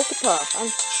favorite Pokepuff?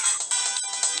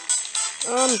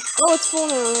 Oh, it's full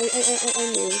now. I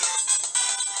knew.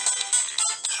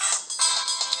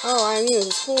 Oh, I knew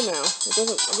it's full now. It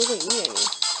doesn't need any.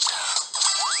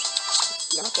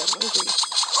 Not that hungry.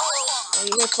 Oh,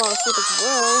 you might fall asleep as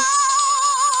well.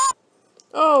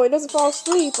 Oh, it doesn't fall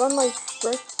asleep. Unlike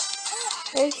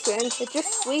Jason, it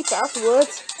just sleeps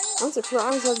afterwards. I'm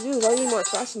surprised how to do that. I need more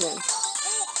fashion then.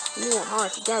 You need more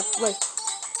hearts. You got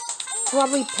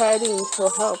probably petting will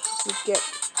help you get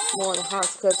more of the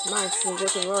hearts because mine's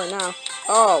working lower now.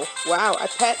 Oh, wow, I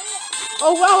pet.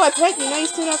 Oh, wow, I pet you. Now you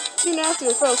soon after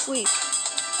it fell asleep.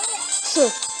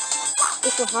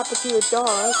 This will happen to your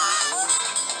dog.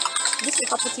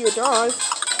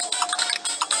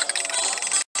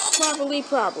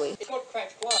 Probably. Oh,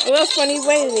 that's funny. He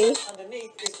waved at me.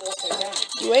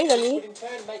 He waved at me.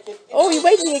 Oh, he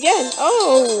waved at me again.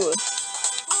 Oh.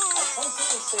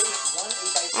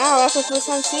 Ow, that's the first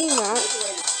time seeing that.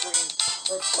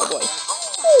 Oh boy.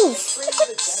 Oof.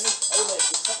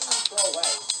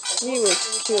 He was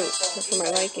cute, for my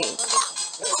liking.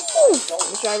 Oof.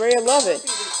 Which I really love it.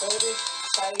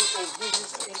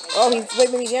 Oh, he's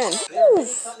waving at me again. Oof.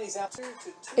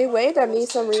 He waved at me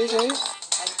for some reason.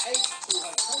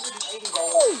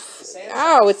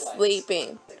 Ow, it's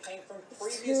sleeping.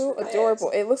 Too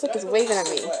adorable. It looks like it's waving at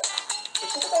me.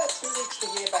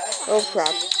 Oh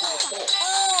crap.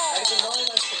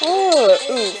 Oh,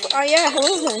 oof. Oh yeah,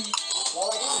 hello there.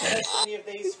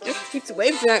 It just keeps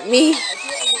waving at me.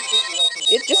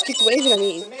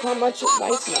 How much it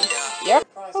likes me. Yep.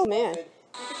 Oh man.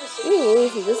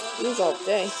 He's all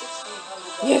day.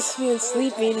 Yes, feeling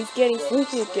sleepy and he's getting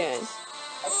sleepy again.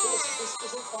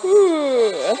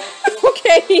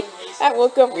 Okay. I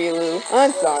woke up Riolu.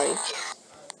 I'm sorry.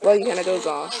 Well, you kind of doze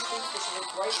off.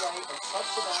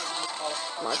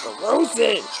 Michael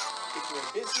Rosen!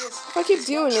 If I keep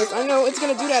doing this, I know it's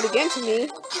gonna do that again to me.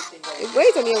 It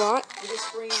weighs on me a lot.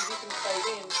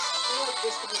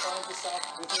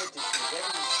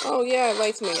 Oh yeah, it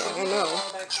likes me. I know.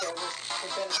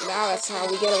 Now that's how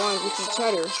we get along with each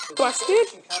other. Busted?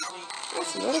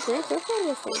 That's another Grand Theft Auto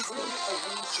reference.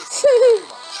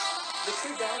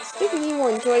 I think we need more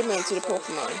enjoyment to the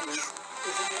Pokemon.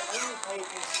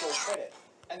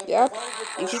 Yep,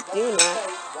 you keep doing that.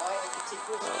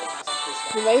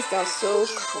 He lays down so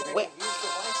quick.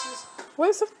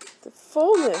 Where's the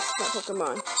fullness of that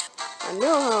Pokemon? I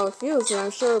know how it feels, and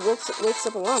I'm sure it wakes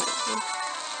up along.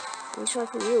 Let me try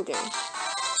for you again.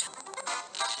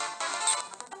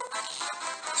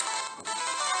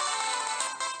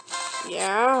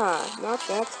 Yeah, not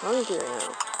that hungry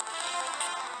now.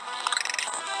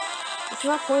 It's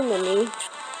not pointing at me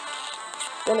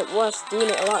than it was doing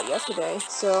it a lot yesterday,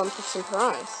 so I'm just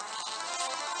surprised.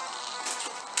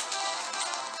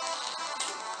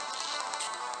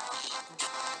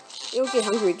 It'll get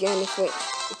hungry again if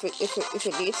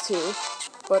it needs to,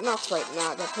 but not right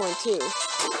now at that point too.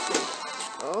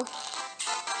 Oh,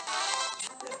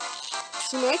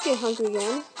 she might get hungry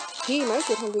again. He might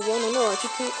get hungry again. I know I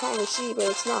keep calling it she, but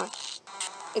it's not.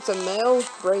 It's a male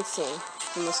bracing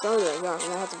from the starter I got,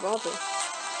 and I have to evolve it.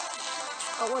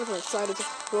 I wonder if I'm excited to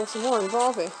grow some more and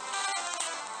evolve it.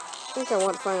 I think I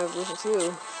want to find a version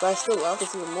too, but I still love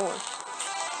this even more.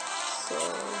 So,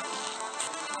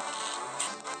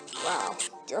 wow,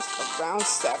 just around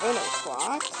 7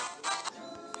 o'clock?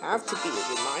 Have to be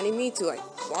reminding me to like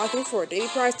log in for a daily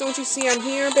prize. Don't you see I'm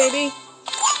here, baby?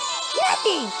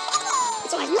 talking.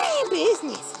 So it's none of your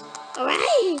business.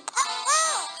 Alright?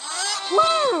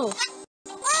 Wow.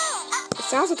 It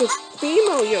sounds like a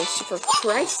female Yoshi, for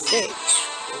Christ's sake.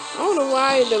 I don't know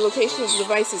why the location of the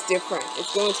device is different.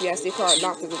 It's going to the SD card,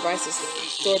 not the device's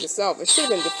storage itself. It should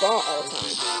have been default all the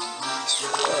time.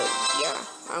 Yeah.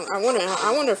 I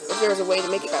wonder if there's a way to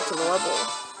make it back to normal.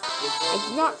 I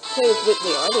did not play with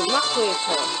Whitley. I did not play with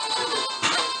her.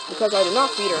 Because I did not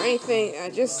feed her anything.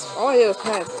 All I did was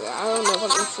pet. I don't know if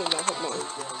I'm interested in that Pokemon.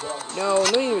 No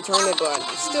need to return it, but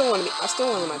I still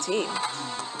want on my team.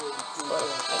 But I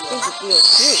think it feels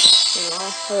cute, you know.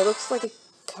 It looks like a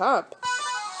cup.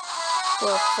 For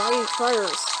a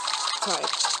fighters type.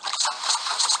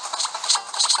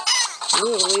 You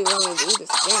don't really want to do this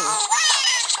again.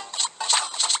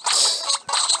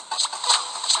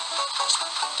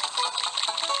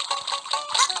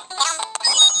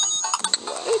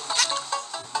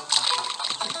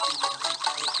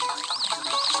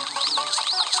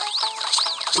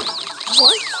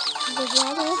 What? The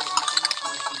water?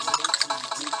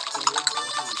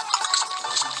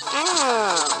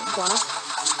 What?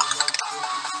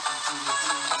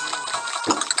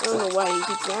 I don't know why he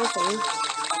keeps dancing.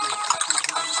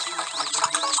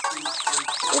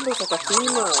 It looks like a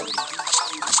female.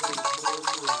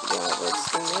 Yeah, but it's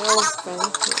the male thing.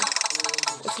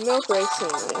 It's milk racing.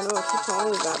 I know I keep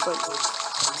calling it that, but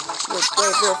you're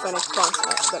very funny spot.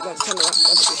 That's kind of that's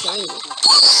what you're showing me.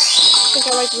 I think I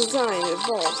like the design. It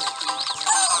evolves.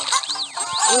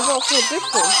 It evolves so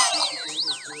different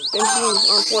than being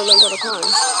on 4 legs at a time.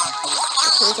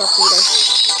 It turns out to be like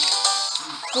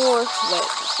 4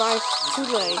 legs. 2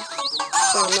 legs.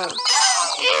 Down low.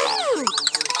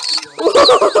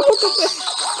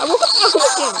 I woke up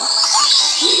again.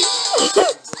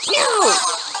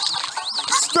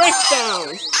 Strike down.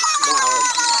 Now,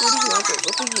 who do you want to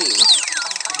look at you?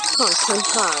 Pumpkin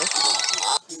pie.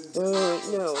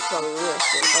 No, it's probably worse.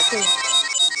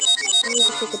 I need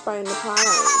to take a bite in the pie.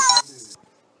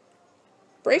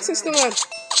 Breaks are still not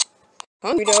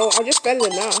hungry though. I just fed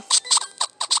it enough.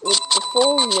 With the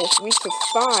fullness reached to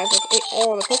 5, I've ate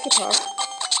all the Pokepuff.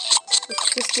 It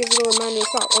just gives it a reminder to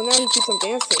stop. Well, now he keeps on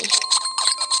dancing.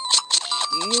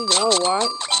 You know what?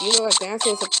 You know that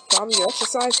dancing is probably your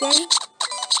exercise then?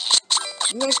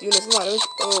 You like doing this a lot.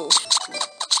 Oh.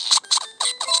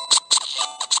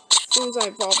 As soon as I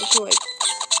evolve into like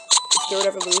the 3rd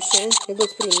evolution, it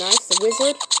looks pretty nice. The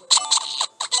wizard.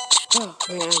 Oh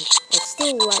man. I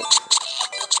still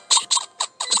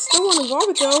want to evolve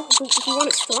it though. If you want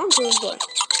it stronger, but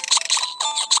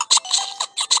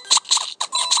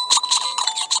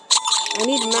I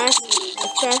need max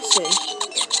affection.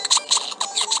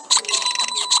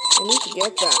 I need to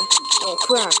get that. Oh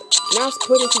crap. Now it's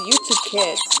put into YouTube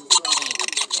Kids.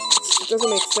 It doesn't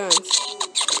make sense.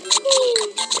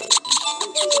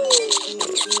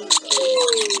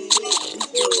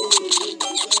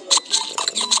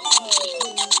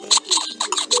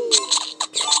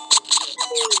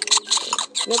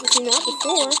 Never seen that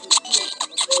before.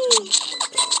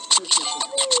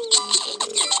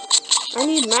 I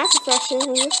need max affection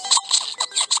in this.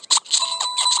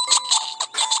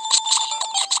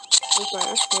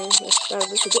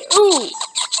 Ooh!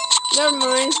 Never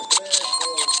mind.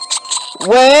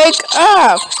 Wake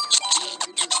up!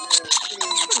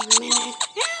 Oh, man.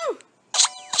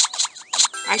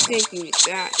 I think you need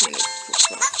that kind of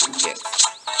stuff. Yes.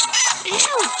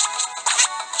 Ow!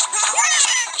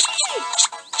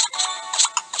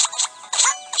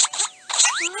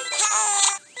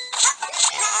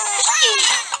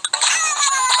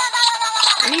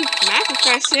 I need max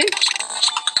affection.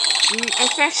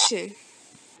 Affection.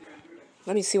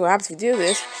 Let me see what happens if we do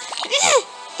this.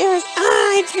 It was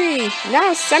Ivory. Now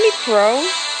I'm semi-pro,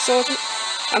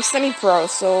 I'm semi-pro,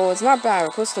 so it's not bad.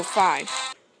 We're close to 5.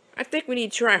 I think we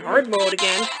need to try hard mode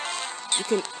again. You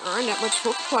can earn that much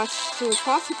Pokepuff as soon as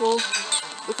possible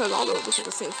because all those are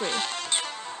the same thing.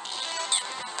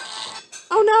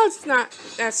 Oh no, it's not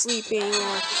that sleepy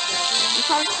anymore. You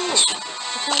probably can't. You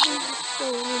probably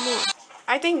don't anymore.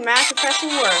 I think max affection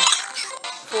works.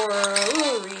 For a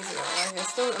little reason. I'm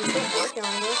still working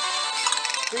on this.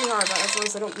 It's pretty hard, but as long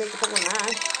as I don't make the Pokemon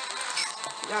mad.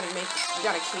 You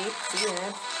gotta keep doing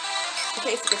it. In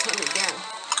case it gets hungry again.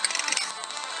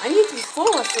 I need to be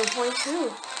full at some point too.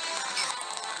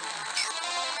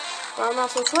 But I'm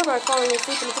not so sure about falling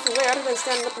asleep in a different way other than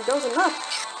standing up and dozing up.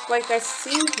 Like I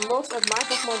see most of my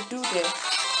Pokemon do this.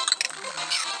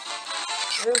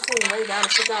 I don't see them lay down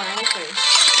and sit down or anything.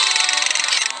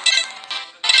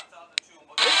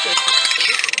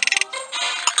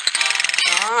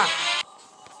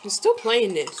 I'm still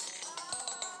playing this.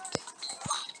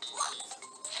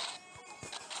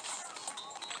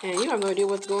 And you have no idea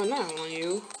what's going on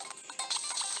you.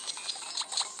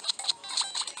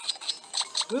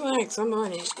 Relax, I'm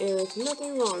on it. There's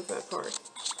nothing wrong with that part.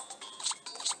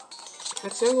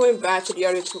 Actually, I'm going back to the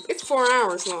other two. It's 4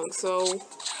 hours long, so...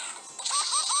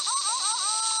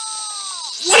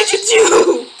 What did you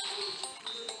do?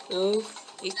 Oh,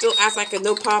 you still act like a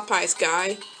no Popeyes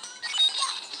guy.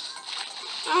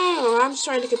 Oh, I'm just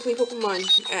trying to complete Pokemon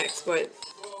X, but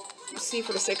you see,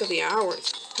 for the sake of the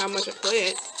hours, how much I play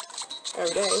it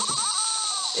every day.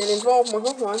 And involve more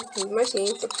Pokemon with my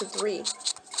teams up to 3.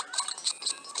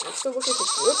 I'm still looking for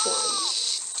good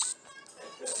ones.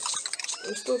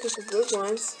 I'm still looking for good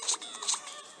ones.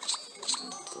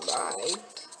 Bye.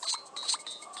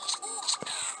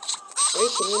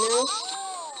 Wait, can you now?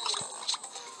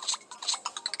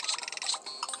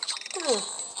 Oh.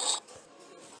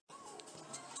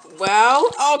 Well,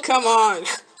 oh come on.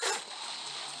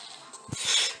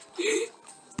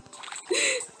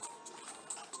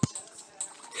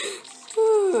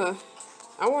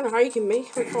 I wonder how you can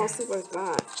make her fall asleep like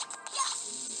that.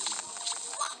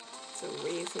 It's a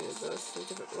reason it does a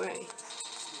different way.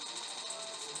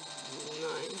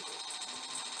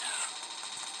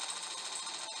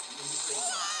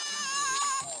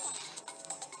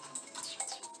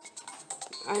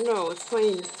 9. I know, it's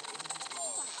plain.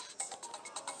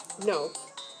 No.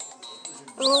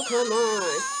 Oh, come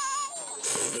on.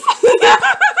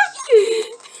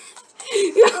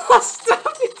 No,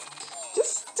 stop it.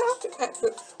 Just stop it. At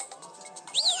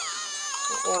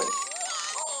once.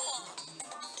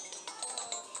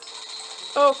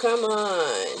 Oh, come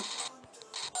on.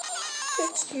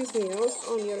 Excuse me, I was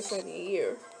on the other side of the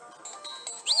ear.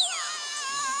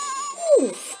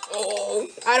 Oof. Oh,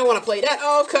 I don't want to play that.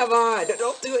 Oh, come on.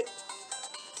 Don't do it.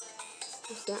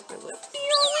 What's that? My left ear?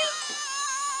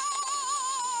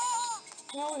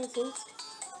 No, it isn't.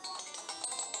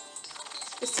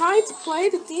 It's time to play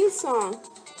the theme song.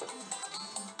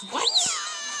 What?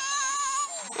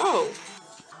 Oh.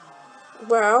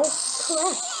 Well,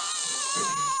 correct.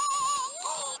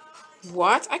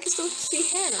 What? I can still see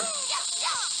hair.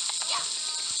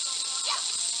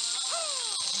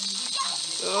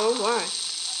 Oh, why?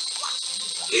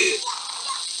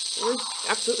 There's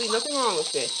absolutely nothing wrong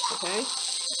with it, okay?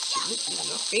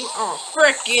 Nothing. Oh,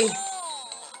 frickin'.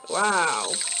 Wow.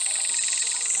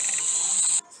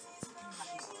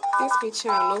 This be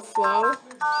channel no flow.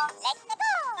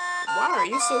 Why are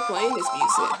you still playing this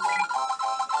music?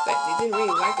 Like, they didn't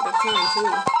really like it at the time, too.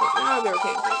 But now they're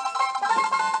okay with it.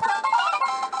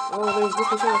 Oh, there's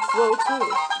Disney Channel Flow, too.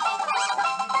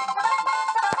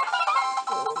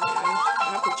 Oh, man. I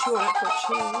have to chew on it for a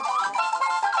change.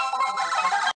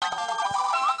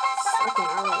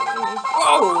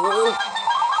 Oh!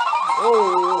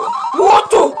 Oh! What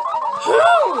the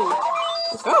hell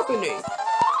is happening?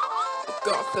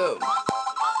 Got them.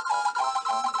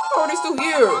 How are they still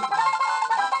here?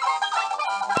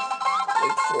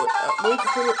 Wait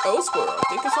for it elsewhere. I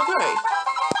think it's okay.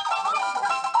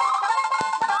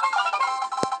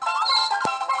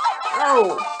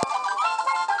 Ow!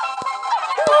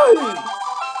 Hey!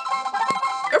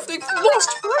 Everything's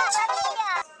lost, right?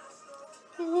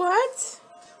 What?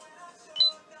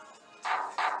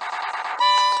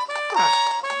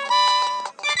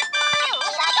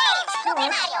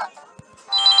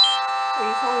 Are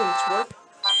you calling him twerp?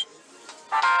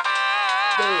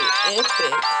 Very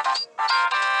epic.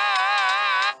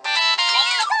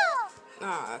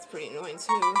 Ah, that's pretty annoying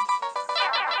too.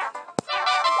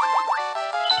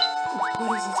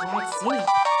 What is this magazine?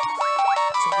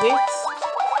 Twix?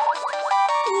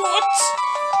 What?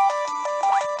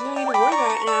 No need to worry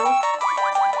about it now.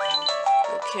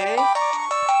 Okay.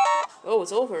 Oh,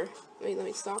 it's over. Wait, let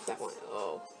me stop that one.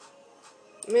 Oh.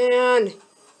 Man,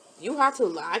 you have to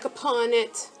lag upon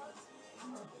it.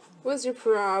 What's your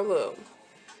problem?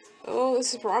 Oh, this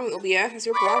is a problem, OBS. It's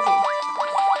your problem.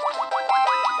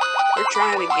 We're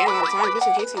trying it again all the time, just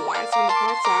in case you lag some of the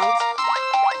parts out.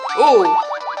 Oh!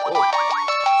 Oh.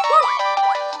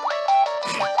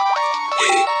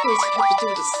 I have to do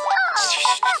this.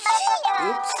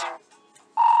 Oops.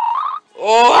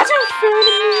 Oh, that's unfair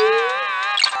to me.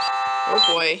 Oh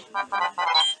boy.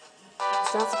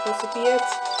 Is that supposed to be it?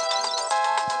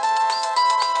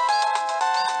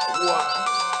 Wow.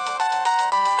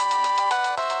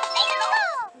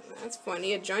 That's funny,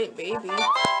 a giant baby.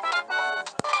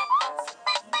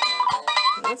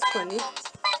 That's funny.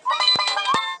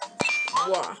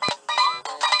 Wow.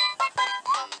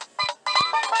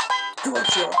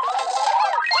 Gotcha.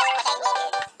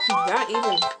 Is that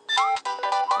even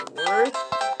a word?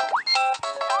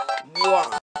 Wow.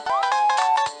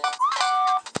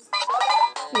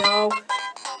 No.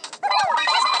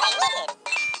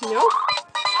 Nope.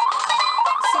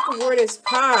 Secret word is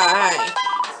pie.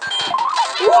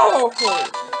 Whoa!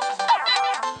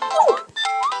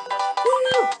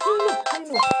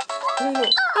 No.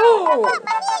 Oh!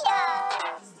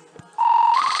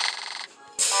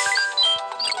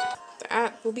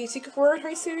 That will be a secret word? Are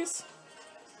you serious?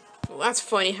 Well, that's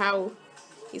funny how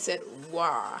he said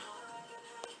wah.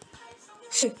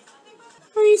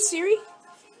 Are you serious?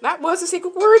 That was a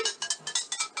secret word?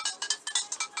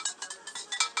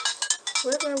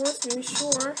 Whatever that was, to be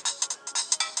sure.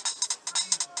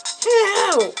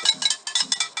 Help!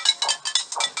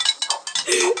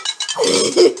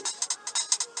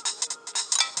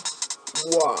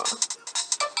 Wah.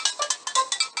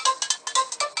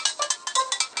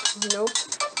 Nope.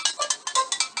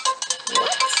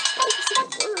 What? That was a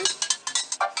secret word.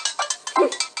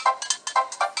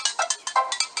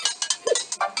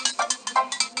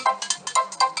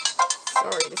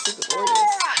 Sorry, the secret word is...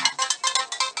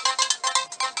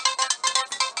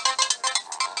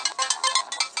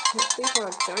 Let's see how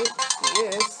giant he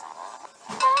is.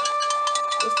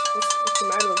 What's the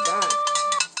matter with that?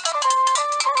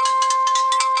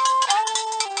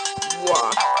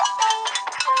 Wah.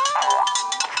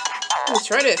 Let's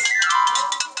try this.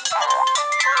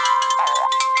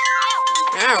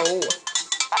 Ow.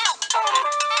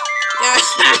 That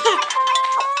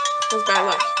was bad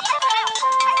luck.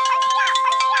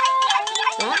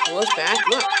 That was bad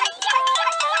luck.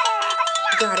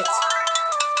 Got it.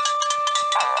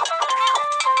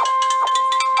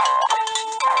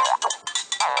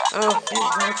 Oh,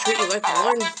 man, I'll treat you like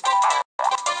one.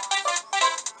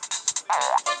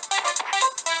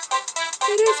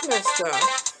 It is messed up.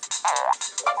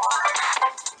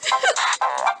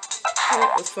 That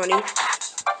was funny.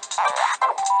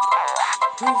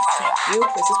 Oh, thank you.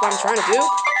 This is what I'm trying to do.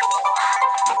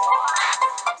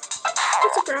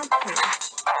 What's the ground pound?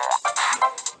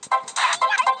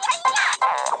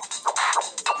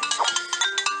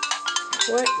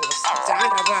 What was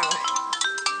that about?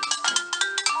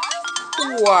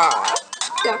 Wow,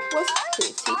 that was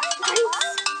pretty nice.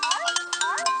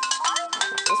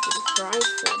 That was pretty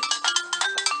prizeful.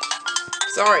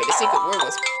 Sorry, the secret word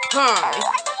was pie.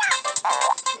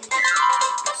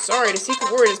 Sorry, the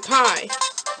secret word is pie.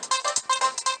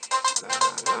 No.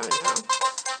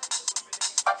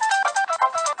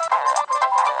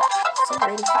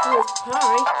 Sorry, the secret word is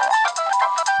pie.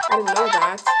 I didn't know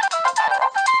that.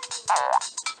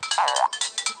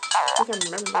 I think I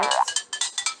remember it.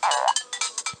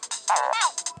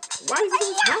 Why is it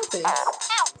always happens?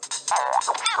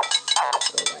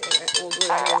 Oh, good,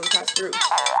 I didn't pass through.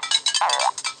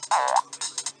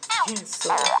 Yes,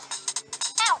 so.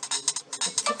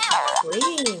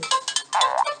 Green.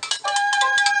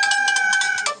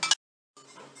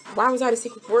 Why was that a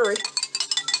secret word?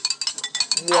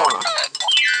 Wah.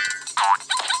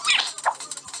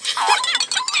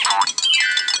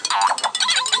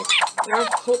 I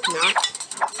hope not.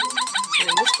 And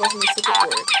this wasn't a secret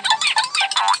word.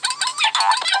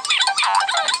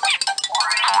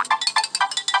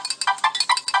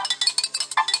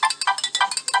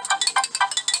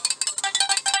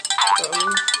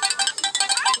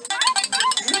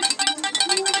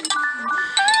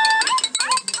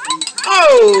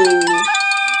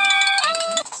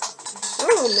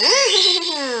 Oh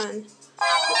man! It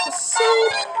was so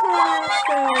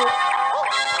perfect!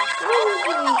 I don't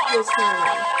believe this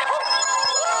time.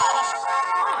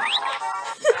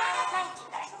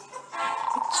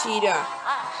 Cheetah.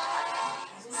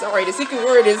 Sorry, the secret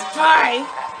word is pie!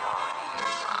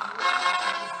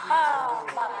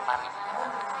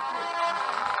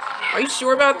 Are you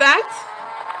sure about that?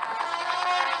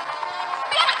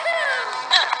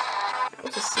 That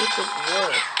was a secret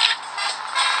word.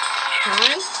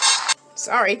 Pie?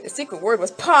 Sorry, the secret word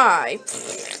was pie.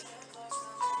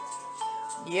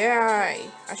 Yeah,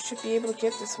 I should be able to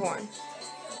get this one.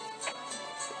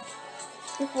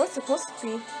 What's supposed to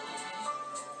be?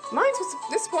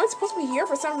 This one's supposed to be here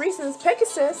for some reason. It's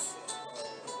Pegasus.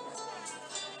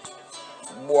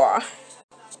 Wah.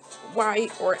 Y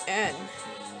or N.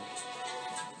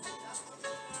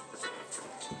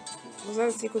 Was that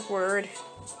a secret word?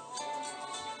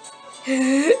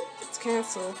 It's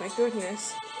castle, thank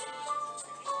goodness.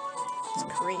 It's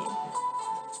cream.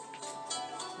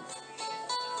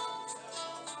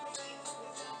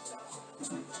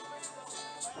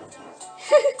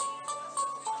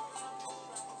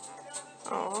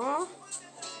 Aww.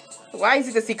 Why is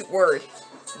it a secret word?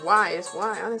 Why is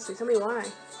why? Honestly, tell me why.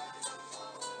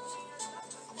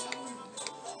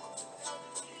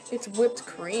 It's whipped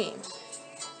cream.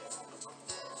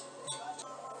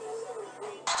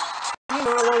 You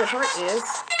know how long the heart is.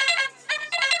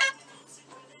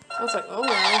 I was like, oh, well,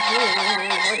 I don't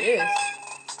know what it is.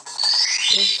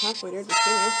 It's halfway there to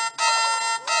finish.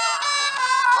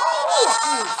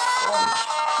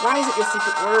 Why is it your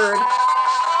secret word?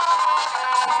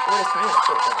 Secret word is kind of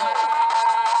important.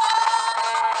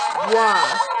 Wow.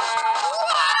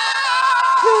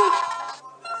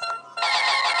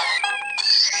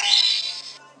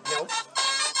 Nope.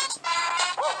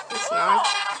 It's not.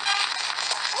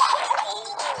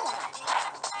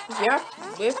 Yep,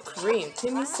 whipped cream.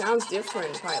 Timmy sounds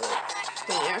different, Pilot,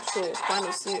 than the actual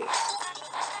final series.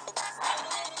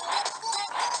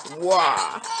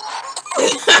 Wow.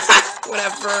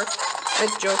 Whatever. That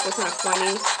joke was kind of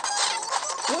funny.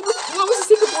 What was the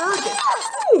secret word again?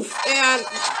 Oof. And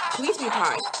please be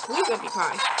pie. Please let be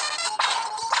pie.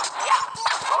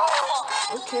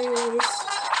 Okay, we'll just...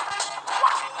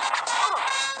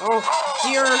 Oh,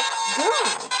 dear God.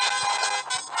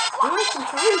 Yes, I'm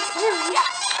trying to carry you.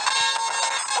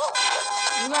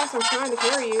 Yes, I'm trying to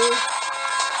carry you.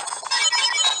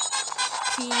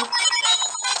 T.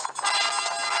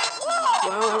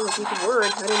 Well, that was a secret word. I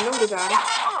didn't know that.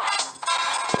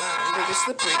 Wow, they're just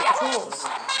slippery, the controls.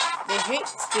 They hate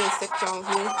staying stick on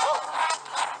me.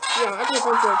 Yeah, I can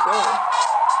eventually go.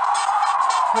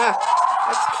 Ha!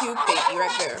 That's cute, baby,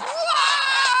 right there.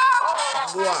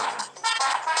 Wow.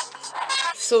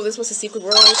 So this was the secret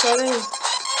word I was telling?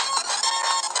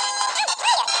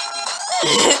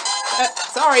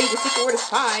 Sorry, the secret word is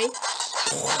pie.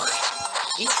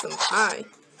 Eat some pie.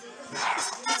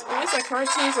 It's almost like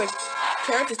cartoons, like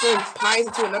characters throwing pies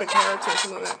into another character or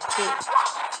something like that, too.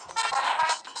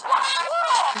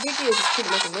 Vicky is just pretty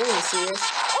much annoying in the series.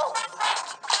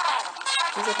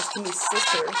 She's like his Timmy's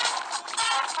sister.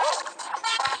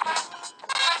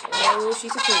 Oh,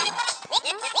 she's a queen.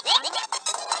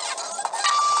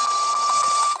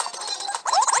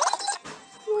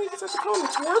 Well, I guess I have to call him a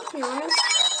twerp, to be honest.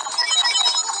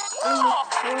 Well,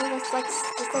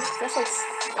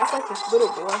 that's like this little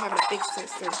boy having a big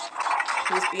sister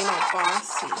who's being all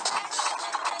bossy.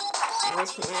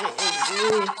 What's planning and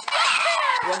to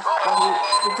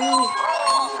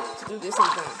do this and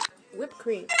that. Whipped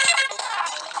cream.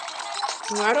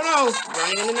 Well, I don't know.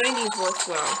 Running in the 90s works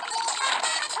well.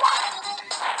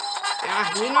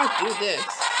 Yeah, he did not do this.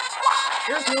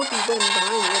 There's no people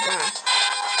behind your back.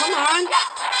 Come on.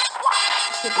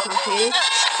 Let's get the complicated.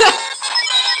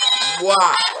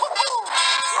 Wow.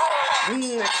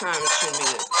 Next time it's gonna be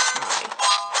this high.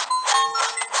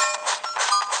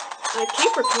 I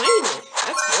keep replaying it.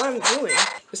 That's what I'm doing.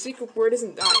 The secret word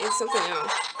isn't that. It's something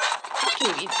else. How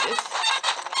can you eat this?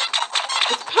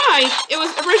 It's pie. It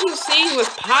was original saying was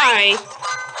pie.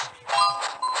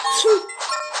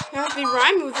 I have to be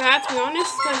rhyming with that, to be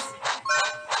honest, because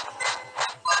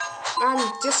I'm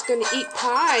just gonna eat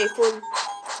pie for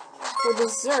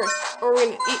dessert. Or we're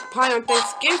gonna eat pie on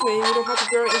Thanksgiving and you don't have to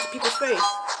throw it into people's face.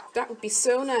 That would be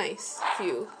so nice for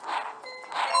you.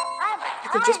 You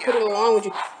could just put it along with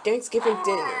your Thanksgiving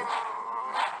dinner.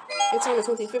 It's on the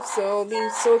 25th, so it'll be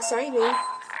so exciting.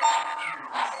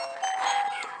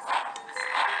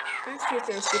 Actually,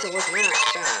 Thanksgiving wasn't that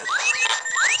bad.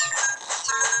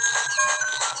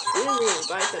 Didn't we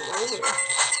invite them over?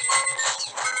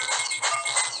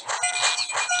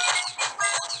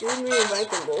 Didn't we invite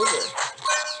them over?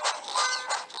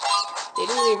 They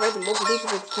didn't really invite them over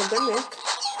because of the pandemic.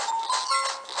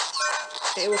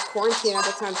 It was quarantine at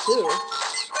the time too.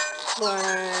 But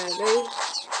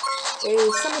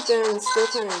some of them still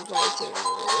kind of invite them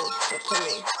for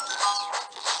coming.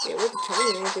 They were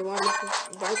determining if they wanted to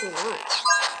invite them or not.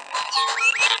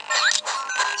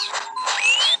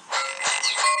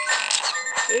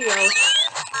 There you go.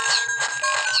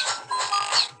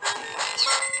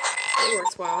 It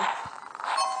works well.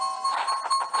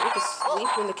 You can sleep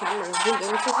when the camera is zoomed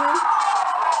into him.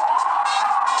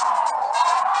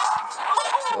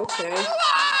 Okay.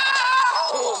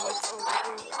 Oh, what's over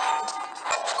there?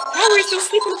 How are we still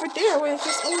sleeping over there when it's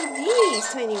just only these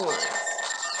tiny ones?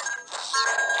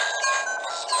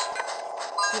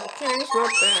 Okay, it's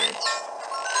not bad.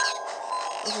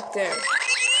 Over there.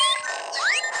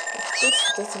 It's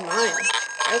just mine.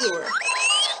 Everywhere.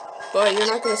 But you're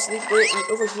not gonna sleep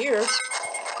over here.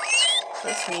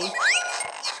 Trust me.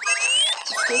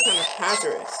 This feels kind of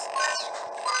hazardous.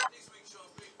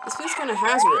 This feels kind of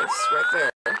hazardous right there.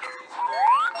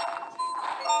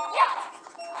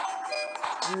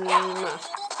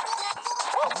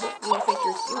 What do you think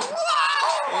you're doing?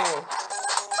 Oh.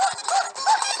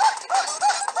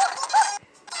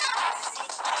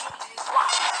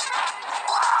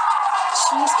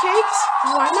 Cheesecakes?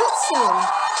 Why not some?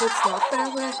 It's not that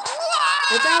bad.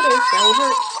 I doubt it. That will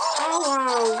hurt. Oh,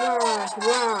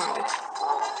 wow.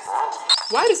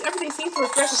 Why does everything seem to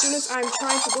refresh as soon as I'm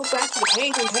trying to go back to the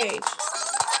page? I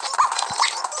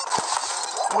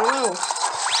don't know.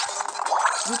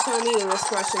 You tell me this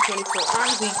question, 24.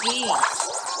 RPGs.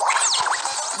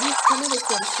 You tell me this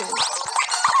question.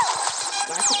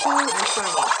 Lakitu and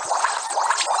Shiny.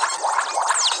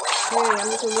 Hey, I'm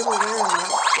just gonna move around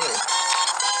now.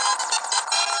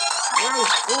 Where are we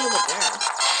going over there?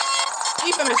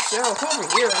 Keep on myself over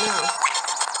here now.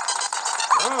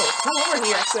 Oh, come over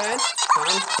here, I said.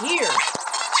 Come here.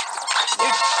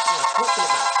 Yeah, that's what I'm talking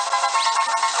about.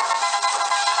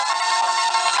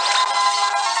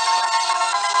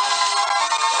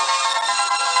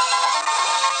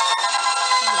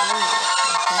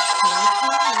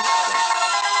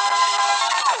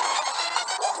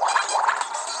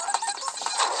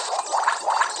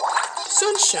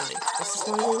 Sunshine. This is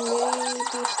one of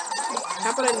maybe.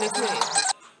 How about a nickname?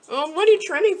 What are you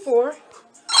trending for?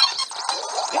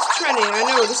 It's trending. I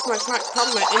know. This is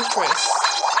probably my interest.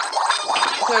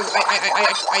 Because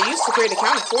I used to create an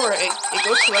account for it. It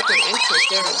goes to like an interest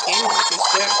there. The game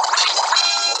interest there.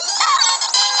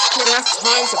 Twitter has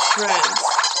tons of trends.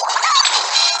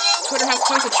 Twitter has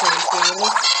tons of trends, baby.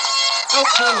 Oh,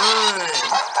 come on.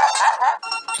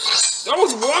 That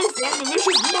was wrong for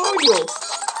Delicious Mario.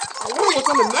 I wonder what's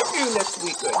on the menu next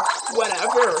weekend.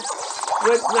 Whatever.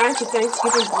 Let's nice to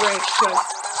Thanksgiving break, because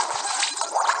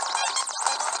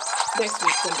next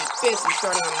week's gonna be busy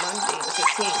starting on Monday the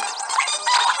 15th.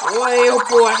 Boy, oh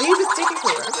boy, he's just taking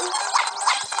forever.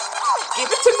 Give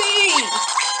it to me!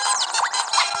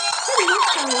 Maybe next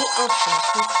time we'll... Oh,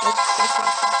 that's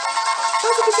fine.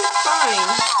 Sounds like this is fine.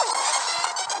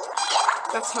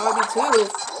 That's how I do too.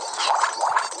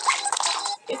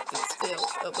 It's been still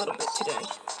a little bit today.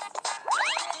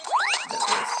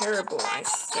 Nothing is terrible, I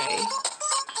say.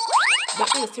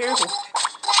 Nothing is terrible.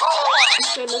 I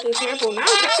said nothing terrible. Now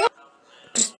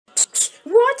it's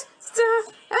what? Stop!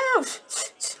 Ouch!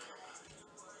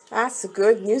 That's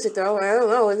good music, though. I don't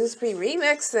know. Will this be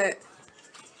remixed?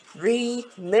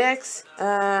 Remix?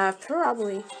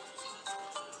 Probably.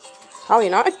 Probably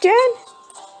not again?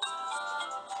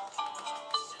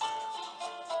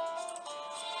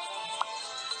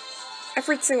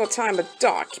 Every single time a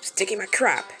dog keeps digging my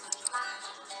crap.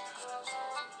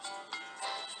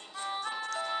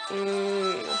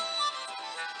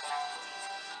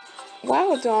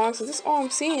 Wild dogs, is this all I'm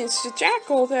seeing? It's the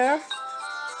jackal there.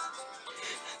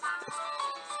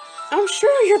 I'm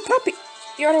sure your puppy.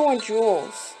 The other one,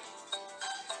 Jules.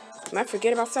 Am I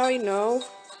forget about Sally? No.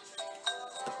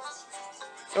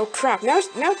 Oh crap! Now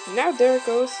there it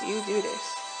goes. You do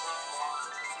this.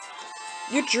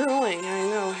 You're drooling. I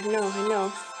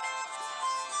know.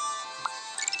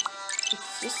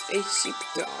 It's just a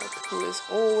sheepdog who is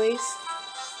always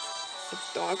a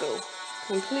doggo.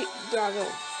 Complete doggo.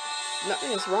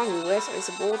 Nothing is wrong unless it's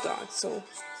a bulldog, so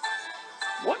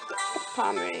what the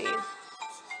Pomeranian?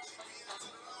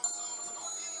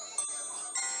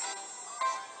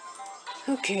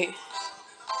 Okay.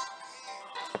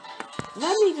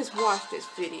 Let me just watch this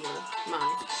video,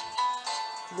 man.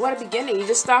 What a beginning. You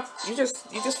just stop, you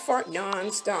just fart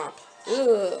non-stop.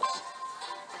 Ugh.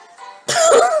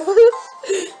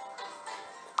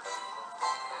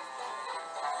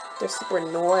 They're super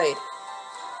annoyed.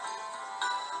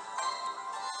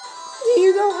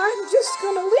 You know, I'm just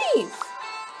gonna leave.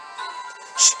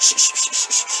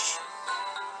 Shh.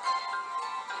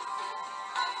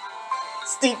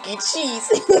 Stinky cheese.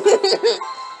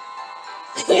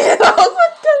 Oh my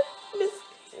goodness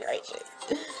gracious.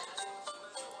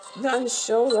 None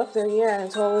shows up there yet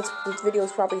until this video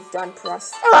is probably done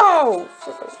processing. Oh!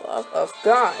 For the love of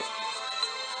God.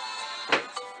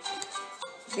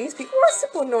 These people are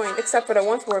super annoying, except for the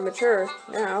ones who are mature.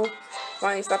 Now,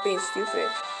 finally stop being stupid.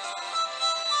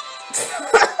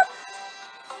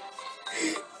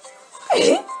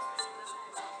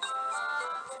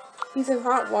 He's in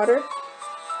hot water.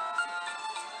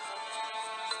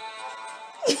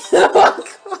 Oh,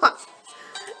 God.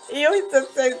 He always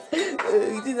just says,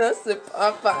 you do not sip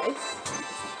Popeye.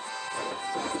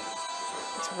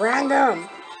 It's random.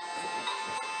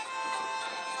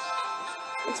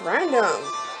 It's random.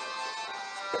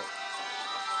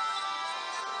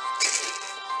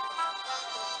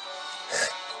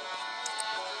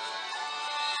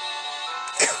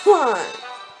 Come on.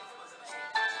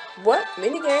 What?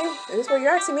 Minigame? Is this what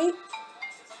you're asking me?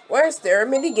 Where's there a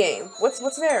minigame? What's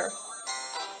there?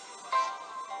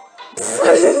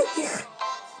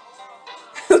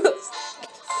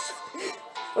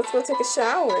 Let's go take a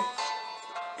shower.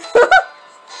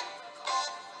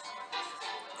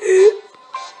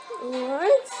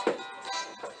 What?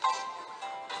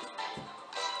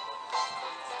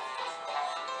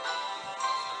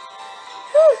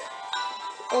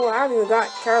 Oh, I haven't even got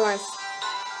Carlet's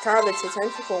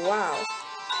attention for a while.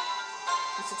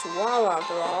 He's such a wild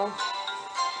after all.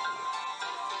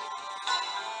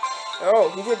 Oh,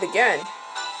 he did it again.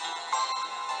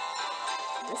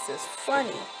 This is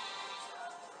funny.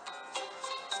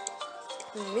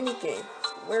 Minigame.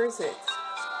 Where is it?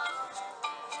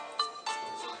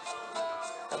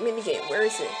 A minigame. Where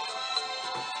is it?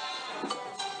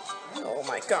 Oh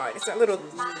my god, it's that little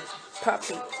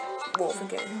puppy wolf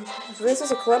again. So this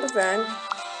is a club event.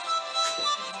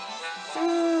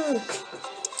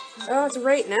 Oh, it's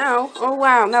right now. Oh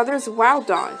wow, now there's a wild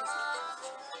dog.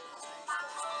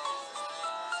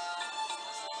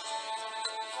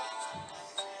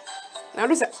 Now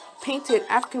there's a painted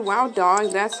African wild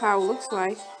dog. That's how it looks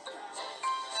like.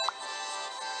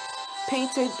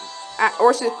 Painted,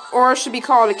 or it should be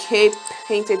called a Cape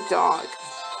painted dog.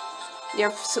 You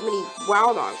have so many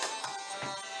wild dogs.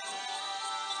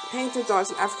 Painted dog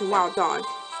is an African wild dog.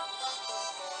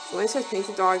 So when it says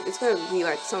painted dog, it's gonna be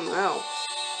like something else.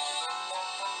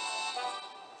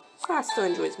 I still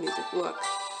enjoy his music. Look,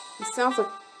 it sounds like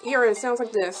it sounds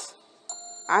like this.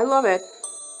 I love it.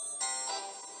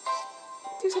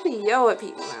 There's something to yell at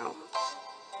people now.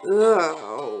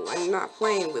 Ugh, I'm not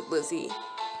playing with Lizzie.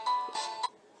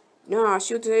 Nah,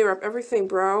 she'll tear up everything,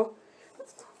 bro.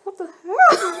 What the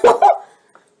hell?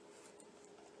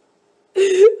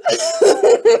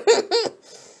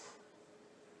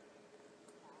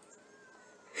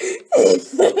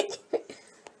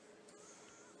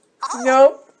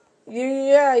 Nope.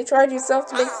 Yeah, you tried yourself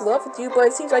to make love with you, but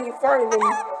it seems like you farted and I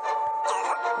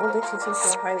don't think she seems to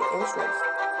have highly interest.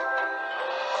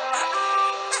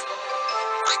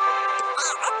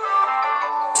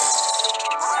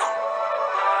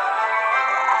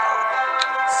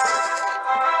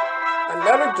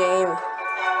 Another game.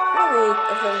 How many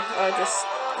of them are just...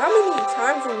 How many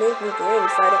times you make new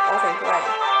games that I don't often play?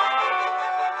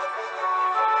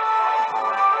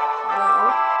 No.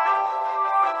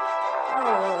 I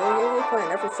don't know, you're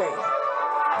playing everything.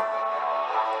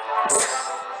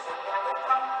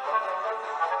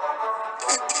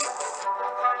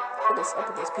 What is up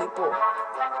with these people?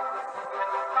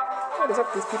 What is up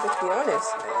with these people, to be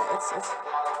honest? It's...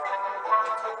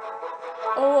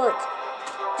 Oh, look.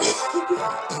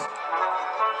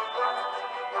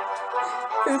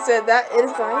 Who said that? It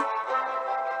is fine.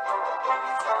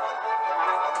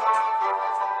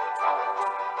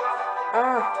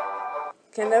 Ah.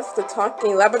 Kenneth the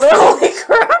talking Labrador. Holy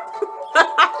crap!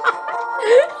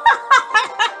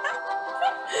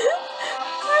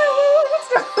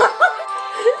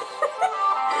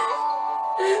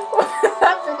 What's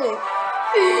happening?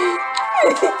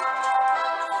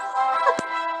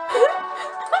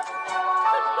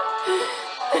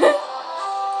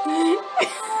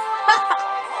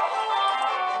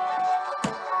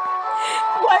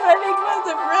 Why do I make fun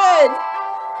of red?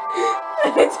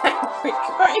 It's actually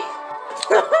crying.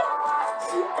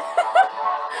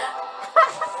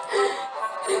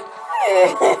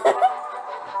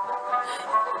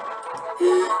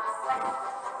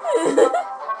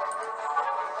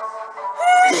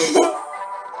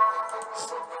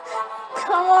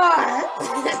 Come on.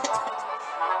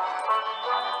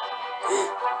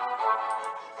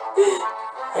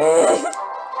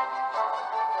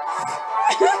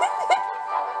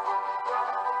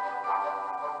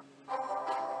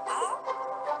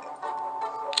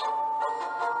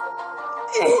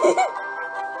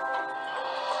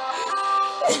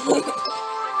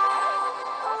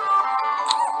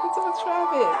 What's up with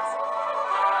Travis?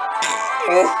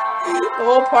 The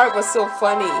whole part was so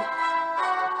funny.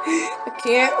 I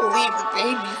can't believe the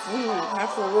baby food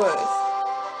afterwards.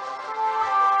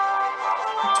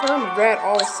 It turned red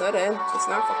all of a sudden. It's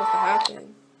not supposed to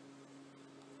happen.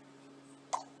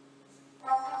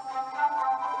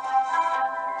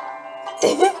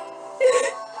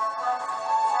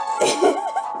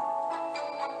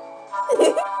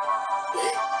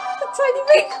 Tiny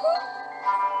Bacon.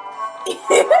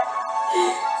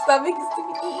 Stop making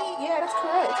stupid eat. Yeah, that's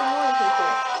correct. I want to take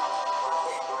it.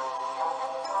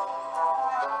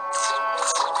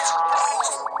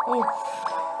 Oh.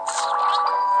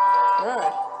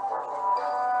 God.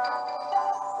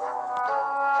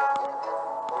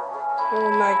 Oh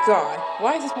my god.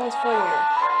 Why is this one funnier?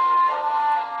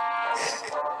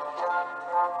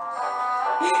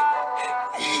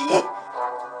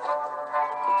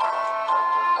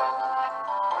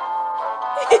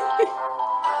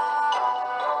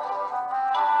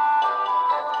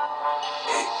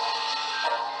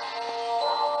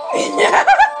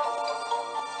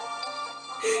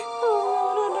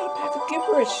 Oh no, another pack of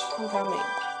gibberish incoming.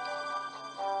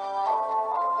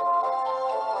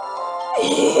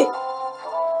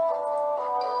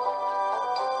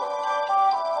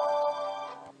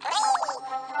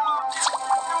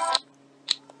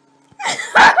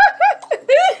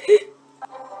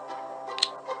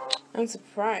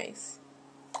 surprise.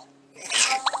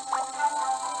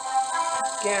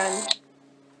 Again.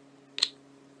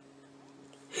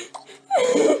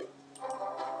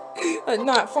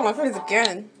 Not falling for this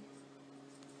again.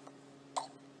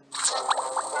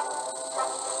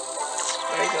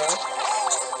 There you go.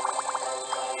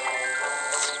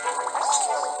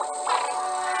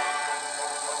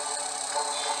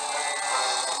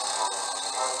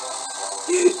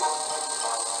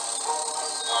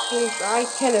 Please, I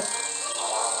can't.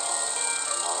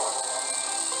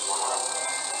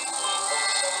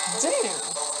 Damn.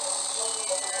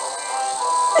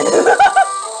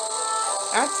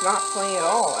 That's not funny at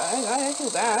all. I feel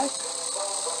bad.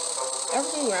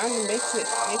 Everything around him makes it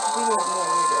even more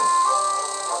weirder.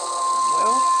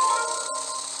 Well,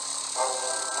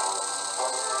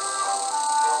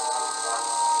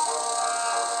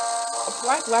 a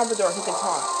black Labrador who can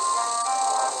talk.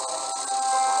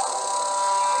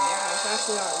 Yeah, it's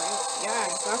actually not real. Yeah,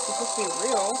 it's not supposed to be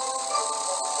real.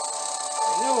 I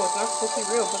know it's not supposed to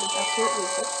be real, but it's absolutely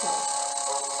fictional.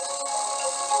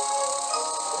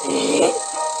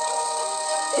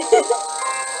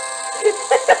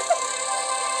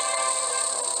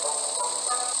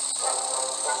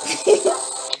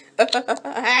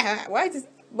 Why just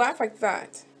laugh like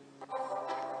that? Oh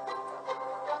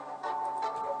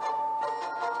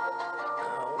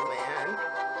man.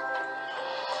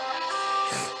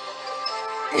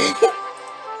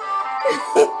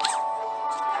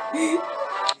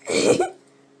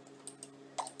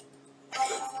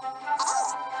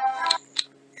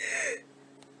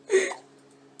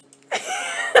 I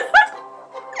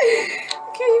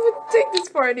can't even take this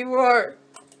far anymore.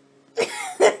 It's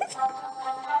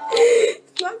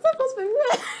not supposed to be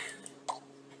real.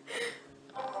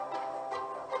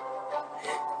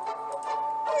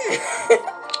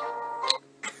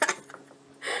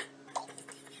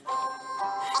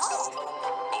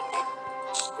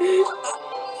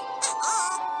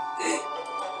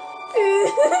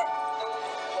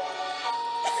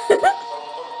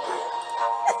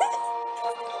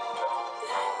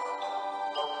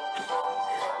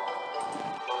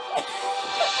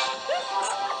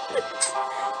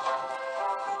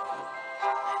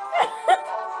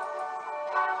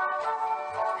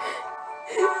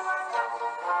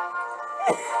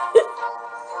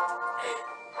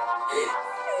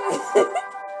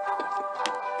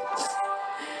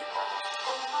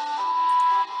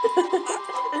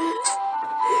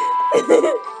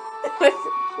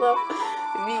 Well,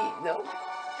 me, no.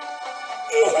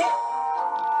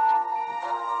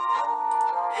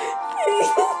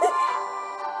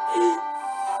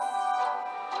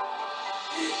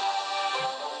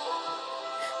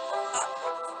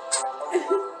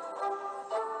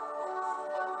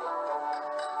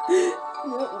 You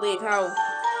won't believe how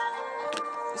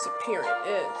disappearing it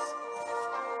is.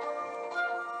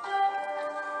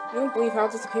 You won't believe how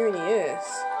disappearing he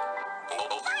is.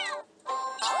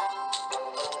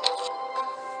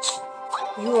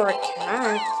 You are a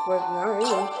cat, but not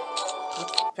really.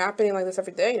 It's happening like this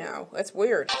every day now. That's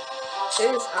weird.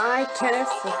 It is I, Kenneth,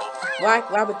 the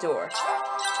Black Labrador.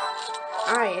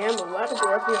 I am a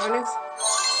Labrador, to be honest.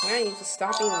 I need to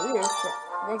stop being weird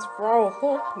once for all.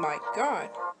 Oh my god.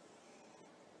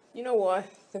 You know what?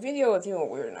 The video is even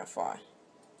weirder than I thought.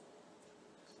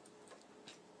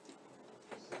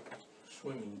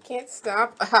 Swimming. Can't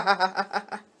stop.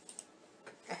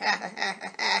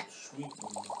 Sweet.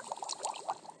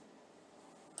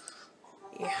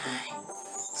 Yeah.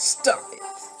 Stop it.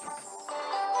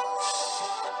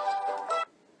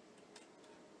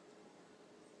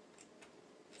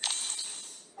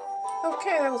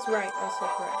 Okay, that was right. That was so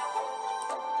correct.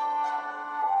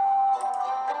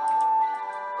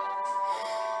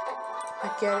 I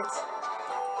get it.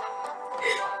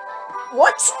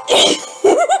 What?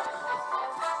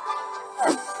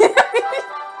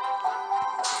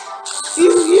 Do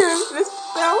you hear him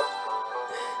misspell?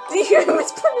 Do you hear him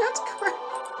mispronounce crap?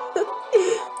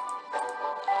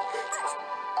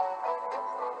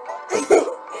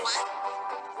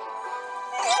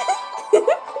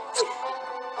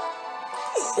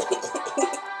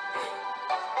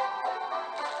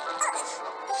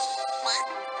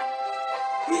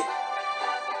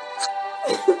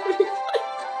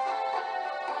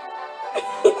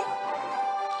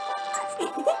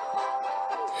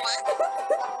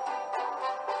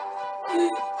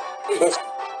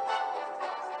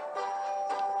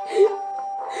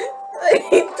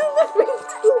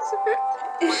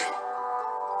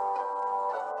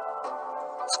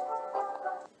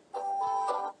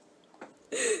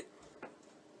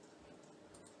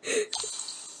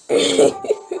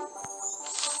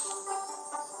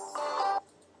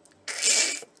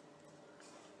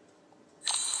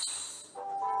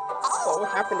 Oh, it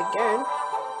happened again.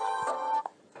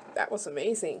 That was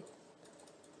amazing.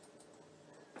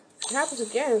 It happens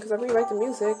again because I really like the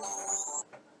music.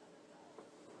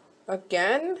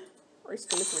 Again? Are you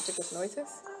still making ridiculous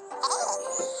noises?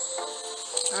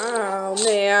 Oh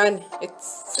man,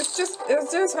 it's just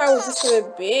how it's just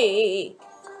gonna be.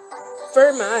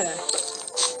 Fermata.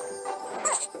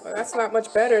 Well, that's not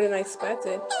much better than I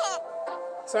expected.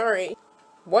 Sorry.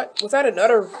 What? Was that a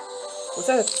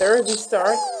third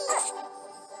restart?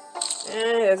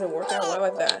 It doesn't work out well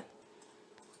like that.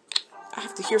 I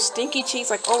have to hear Stinky Cheeks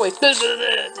like always.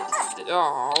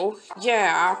 Oh,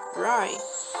 yeah, right.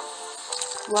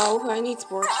 Well, I need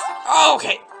sports. Oh,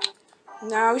 okay.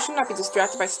 No, we should not be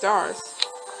distracted by stars.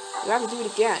 You have to do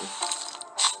it again.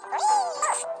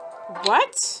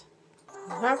 What?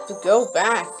 You have to go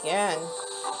back again.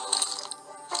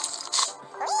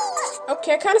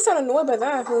 Okay, I kind of sound annoyed by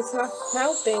that, but it's not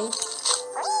helping.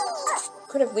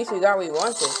 Could have at least we got what we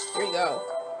wanted. Here you go.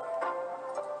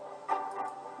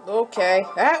 Okay,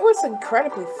 that was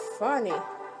incredibly funny.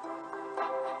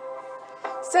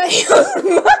 Say, cut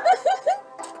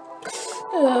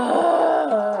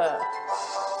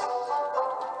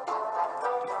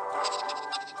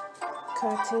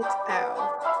it out.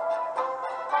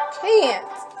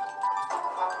 Can't.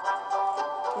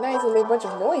 Now he's gonna make a bunch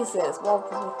of noises while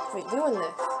we're doing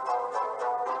this.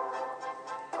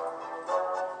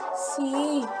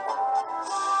 See?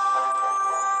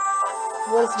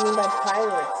 What does it mean by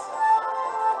pirates?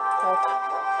 Oh,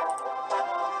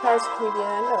 pirates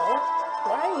Caribbean, no.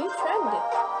 Why are you trending?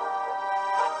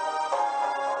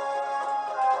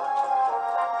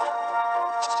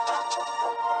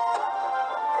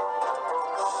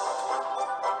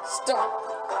 Stop.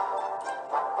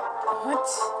 What?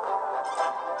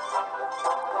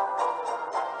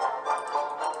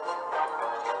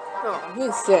 Oh,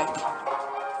 he's sick.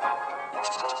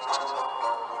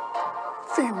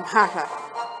 Haha.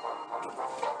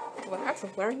 Well, I have to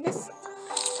learn this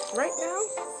right now.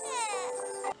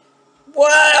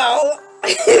 Wow! I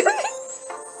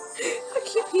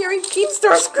keep hearing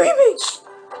Keemstar screaming.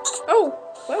 Oh,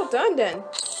 well done then.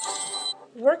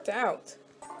 Worked out.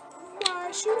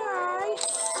 Why should I?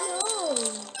 No.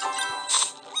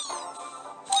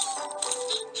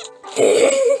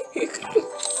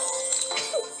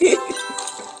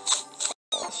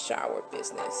 Shower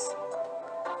business.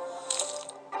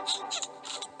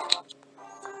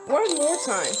 One more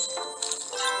time.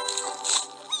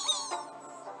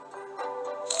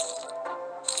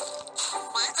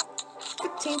 What?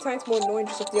 15 times more annoying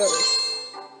just like the others.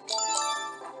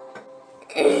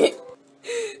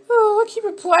 Oh, I keep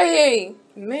replaying.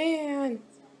 Man.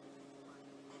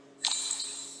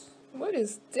 What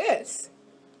is this?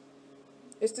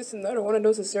 It's just another one of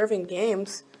those observing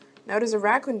games. Now there's a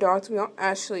raccoon dog.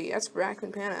 Actually, that's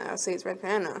Raccoon Panda. I'll say it's Red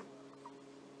Panda.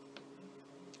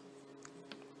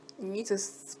 You need to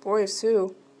explore it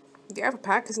too. The alpha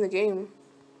pack is in the game.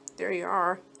 There you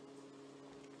are.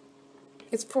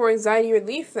 It's for anxiety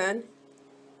relief then.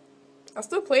 I'll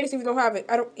still play this even though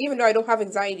I don't have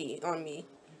anxiety on me.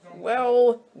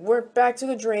 Well, we're back to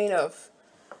the drain of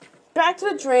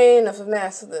the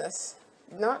mess of this.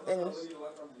 Not in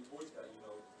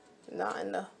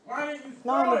the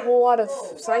whole lot of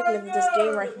excitement of this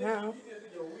game right now.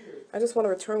 I just want to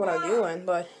return what I'm doing,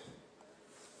 but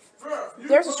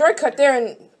there's a shortcut there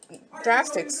in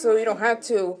Drastic, so you don't have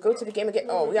to go to the game and get.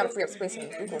 Oh, we gotta free up space in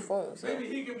Google Photos. So I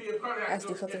have to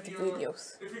do something with the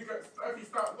videos.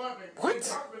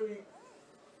 What?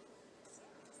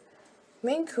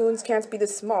 Maine Coons can't be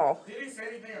this small. Did he say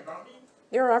anything about me?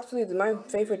 They're absolutely my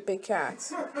favorite big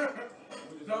cats.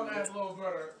 Dumbass little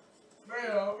brother.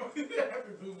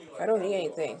 I don't need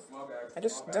anything. I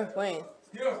just done playing.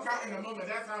 He was caught in the moment.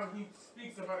 That's how he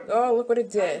speaks about it. Oh, look what it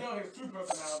did. You know his true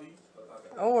personality.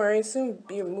 Don't worry, it'll soon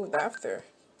be removed after.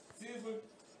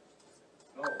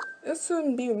 It'll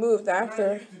soon be removed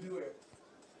after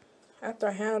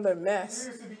I handle the mess.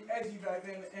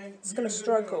 It's gonna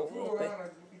struggle a little bit.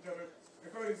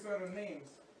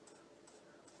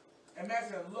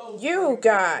 You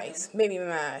guys made me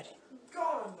mad.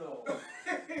 God, no.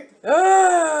 Ah!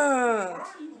 Why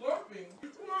are you laughing?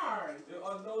 Why? You're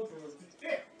unknown to us.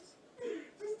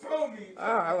 Just tell me. Oh,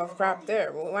 I left crap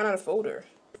there. Well, why not a folder?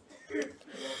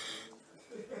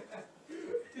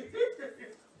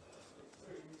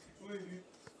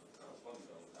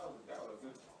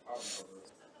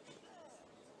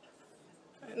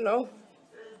 I don't know.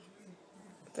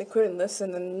 If they couldn't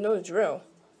listen, then you know the drill.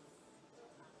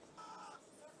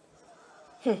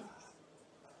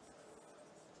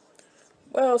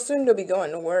 Well, soon they'll be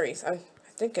going, no worries. I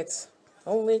think it's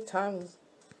only time.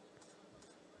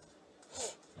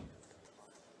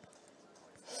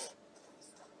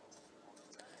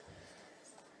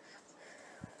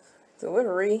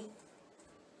 Delivery.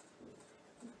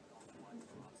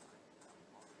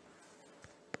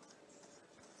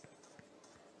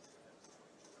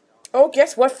 Oh,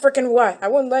 guess what? Frickin' what? I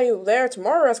wouldn't let you there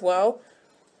tomorrow as well,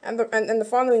 and the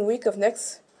following week of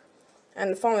next,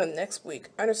 and the following next week.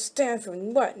 I understand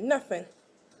from what? Nothing.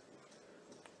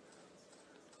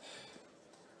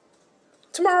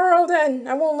 Tomorrow, then,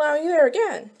 I won't allow you there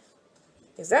again.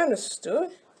 Is that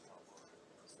understood?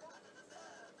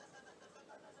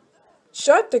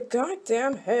 Shut the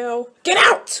goddamn hell. Get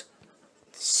out!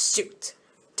 Shoot.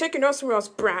 Take your nose somewhere else,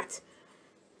 brat.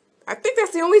 I think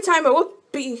that's the only time I will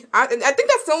be. I think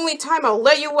that's the only time I'll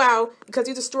let you out because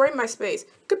you destroyed my space.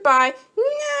 Goodbye.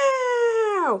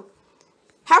 No.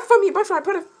 Have fun, you bunch. I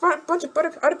put a bunch of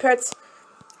other pets.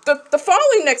 The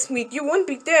following next week, you wouldn't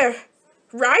be there,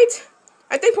 right?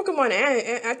 I think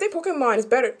Pokemon is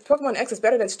better. Pokemon X is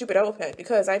better than stupid Elopet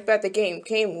because I bet the game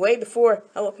came way before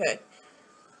Elopet.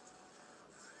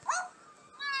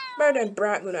 Better than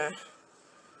Brat Luna.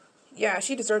 Yeah,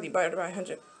 she deserved to be better by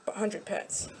 100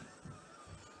 pets.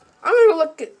 I'm gonna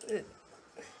look at.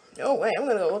 No way, I'm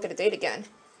gonna go look at the date again.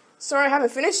 Sorry I haven't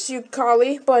finished you,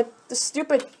 Collie, but the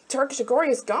stupid Turkish Agori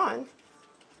is gone.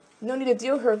 No need to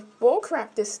deal with her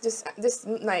bullcrap this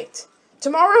night.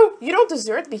 Tomorrow, you don't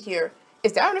deserve to be here.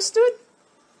 Is that understood?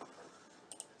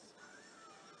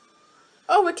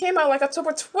 Oh, it came out like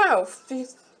October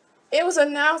 12th. It was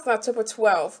announced on October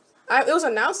 12th. It was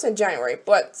announced in January,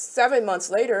 but 7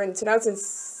 months later, in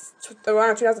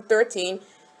around 2013,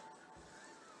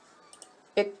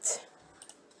 it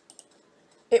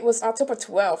was October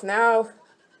 12th. Now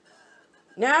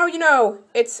you know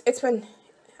it's been.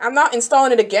 I'm not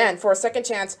installing it again for a second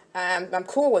chance. I'm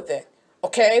cool with it.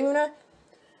 Okay, Luna.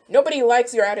 Nobody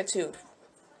likes your attitude.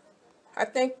 I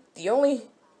think the only.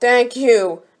 Thank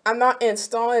you. I'm not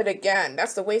installing it again.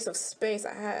 That's the waste of space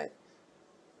I had.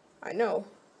 I know.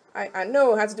 I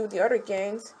know it has to do with the other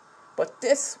games. But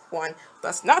this one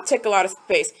does not take a lot of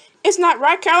space. It's not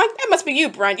right, Caroline? That must be you,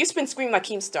 Brian. You've been screaming like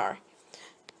Keemstar.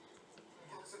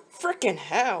 Frickin'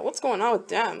 hell. What's going on with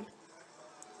them?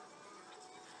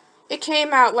 It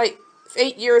came out like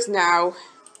 8 years now.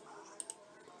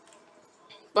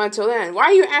 But until then, why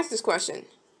do you ask this question?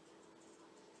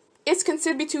 It's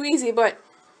considered to be too easy, but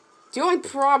the only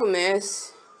problem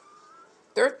is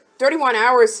 31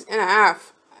 hours and a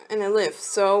half in a lift,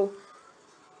 so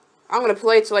I'm gonna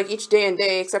play it to like each day and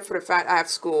day, except for the fact I have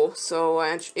school. So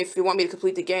if you want me to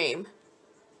complete the game,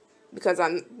 because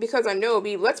I know it'll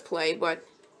be Let's Play, but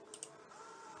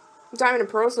Diamond and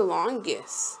Pearl is the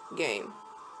longest game.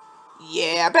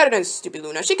 Yeah, better than stupid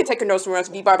Luna. She can take her nose somewhere else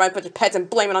and be by a bunch of pets and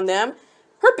blame it on them.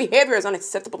 Her behavior is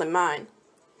unacceptable than mine.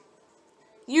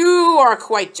 You are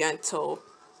quite gentle.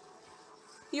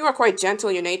 You are quite gentle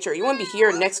in your nature. You won't be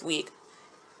here next week,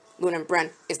 Luna and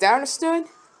Bren. Is that understood?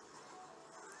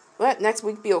 Let next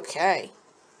week be okay.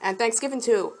 And Thanksgiving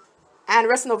too. And the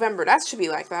rest of November. That should be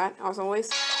like that, as always.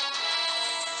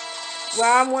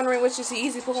 Well, I'm wondering which is the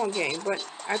easy Pokemon game, but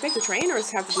I think the trainers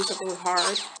have to do something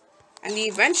hard. And the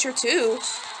adventure too.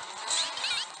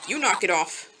 You knock it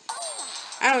off.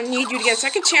 I don't need you to get a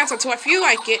second chance until I feel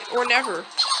like it, or never.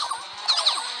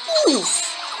 Oof!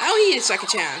 I don't need a second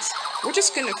chance. We're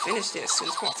just gonna finish this as soon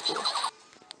as possible.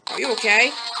 Are you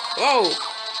okay? Whoa!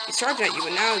 He's charging at you,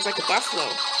 but now it's like a buffalo.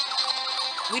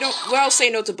 We don't, well, say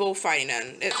no to bullfighting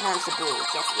then. It harms the bulls,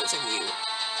 buffaloes, and you.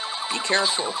 Be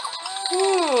careful.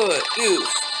 Oof.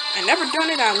 I never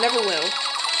done it, I never will.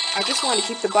 I just want to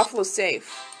keep the buffalo safe.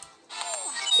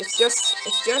 It's just,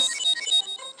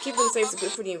 keeping them safe is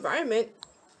good for the environment.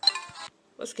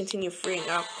 Let's continue freeing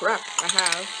up crap I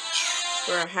have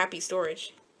for a happy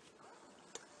storage.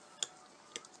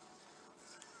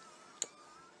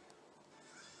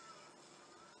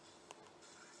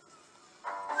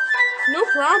 No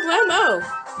problemo.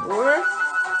 Or,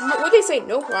 what they say,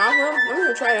 no problem? I'm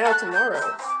gonna try it out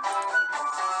tomorrow.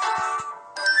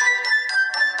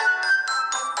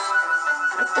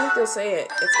 I think they'll say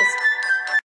it.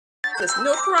 It's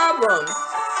no problem.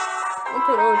 I'll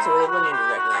put it over to it, they wouldn't even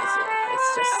recognize it. It's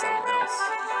just something else.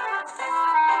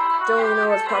 Don't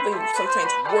know, it's probably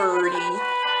sometimes wordy.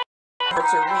 Hard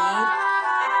to read.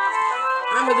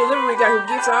 I'm a delivery guy who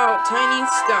gives out tiny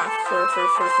stuff for a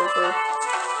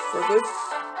good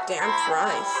damn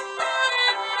price.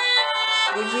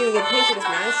 Would you get paid for this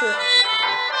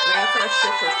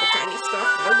manufacturer for tiny stuff?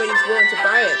 Nobody's willing to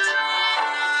buy it.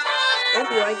 Don't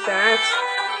be like that.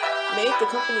 Make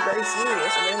the company very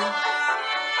serious and then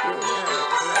you'll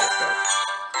have stuff.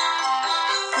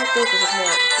 I think this is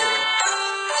more cool.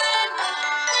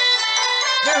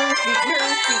 Nerve feet.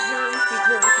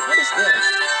 What is this?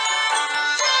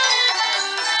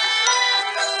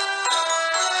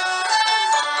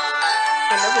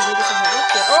 never knew this would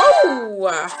happen. Oh!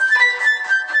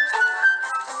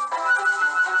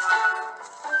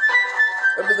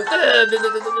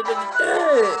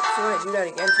 She might do that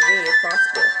again to me if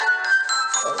possible.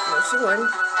 Oh, no, she won.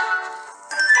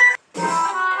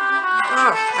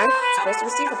 Ah, I'm supposed to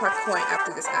receive a part coin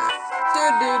after this app.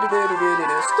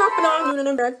 Stomping on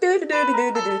them, trampling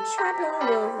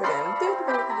over them.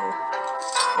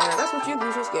 Yeah, that's what you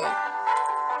losers get.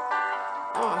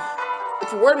 Oh,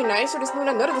 if you were to be nicer to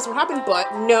Luna, none of this would happen,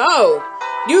 but no!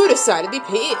 You decided to be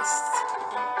pissed.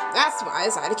 That's why I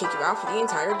decided to kick you out for the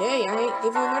entire day. I ain't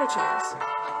give you another chance.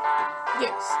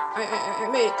 Yes, I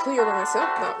made it clear to myself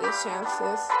about these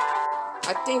chances.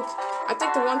 I think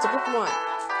the ones of Pokemon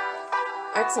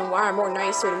X and Y are more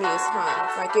nicer to me this time.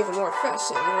 If I give them more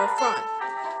affection, more fun.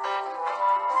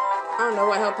 I don't know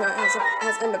what help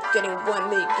has ended up getting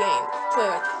one league game. Play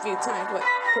like a few times, but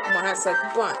Pokemon has like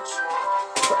a bunch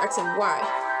for X and Y.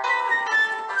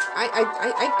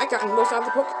 I gotten most out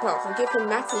of the Pokeball from giving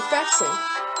max affection.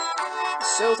 It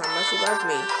shows how much you love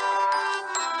me.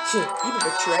 You've been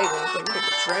betrayed when you've been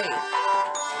betrayed.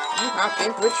 You have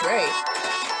been betrayed.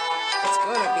 It's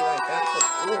gonna be like that for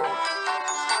good.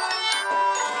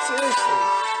 Seriously.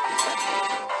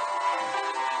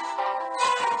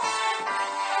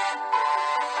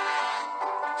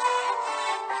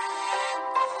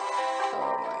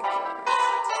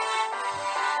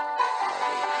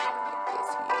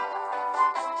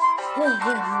 Oh my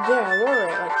god. Yeah, Laura,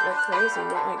 like crazy,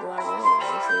 like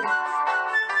honestly.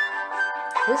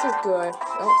 This is good.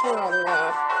 Don't turn all the way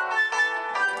up.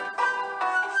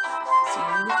 See,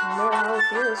 you know how it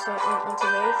feels on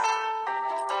today's.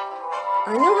 I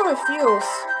know how it feels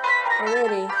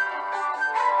already.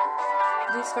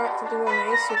 These got something more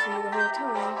nicer to you the whole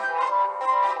time.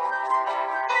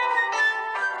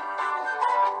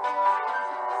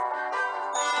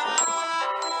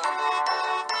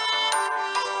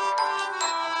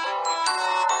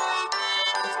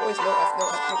 It's always no F, no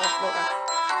F, no F, no F.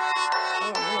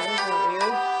 Oh man, isn't that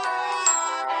weird?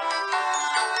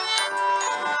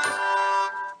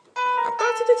 I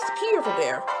thought it disappeared over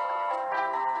there.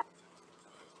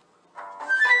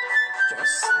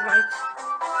 Just like...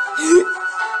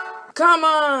 Come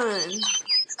on!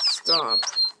 Stop.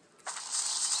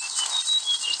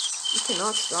 You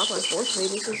cannot stop, unfortunately.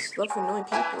 This is love for annoying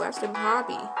people. That's their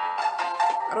hobby.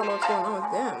 I don't know what's going on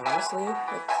with them, honestly.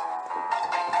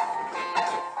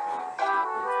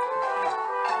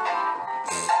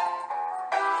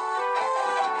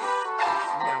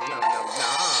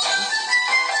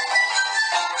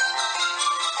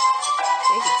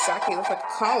 Exactly, looks like a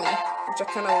collie, which I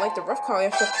kind of like the rough collie. I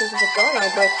should have chosen a Gardevoir,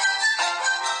 but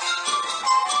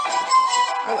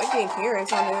I like the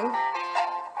appearance on him.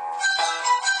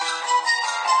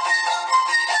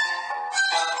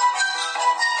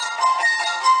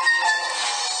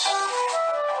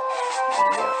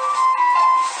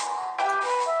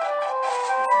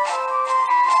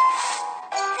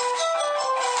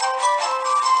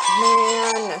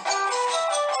 Man,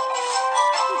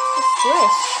 it's a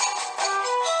squish.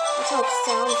 That's how it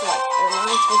sounds like. It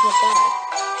reminds me of my dad.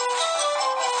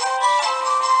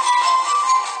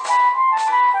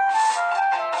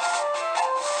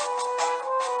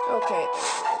 Okay,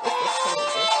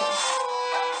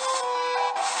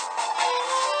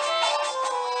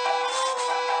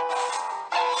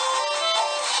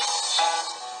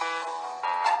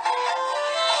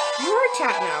 you're a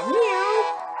cat now. Meow.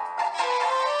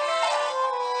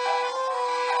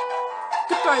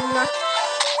 Goodbye, Luna.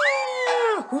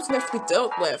 Who's next to be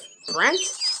dealt with? Brent?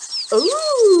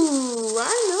 Ooh, I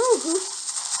know who.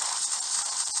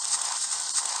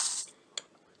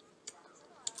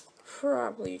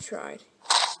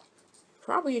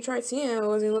 Probably you tried seeing it,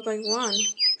 doesn't look like one.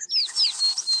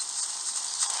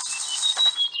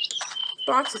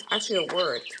 Box is actually a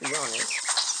word, to be honest.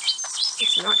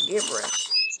 It's not gibberish.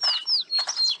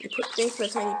 You put things in a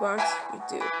tiny box, you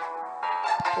do.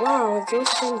 Wow, it's always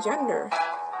the same gender.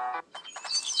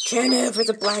 Kenneth is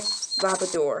a black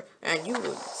Labrador, and you would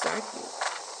exactly.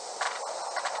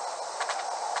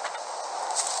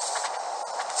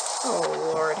 Oh,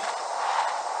 Lord.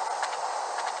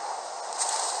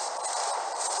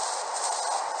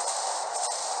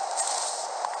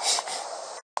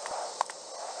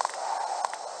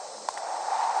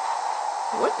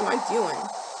 What am I doing?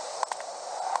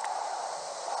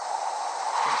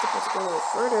 I'm supposed to go a little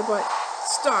further, but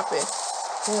stop it.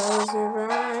 Close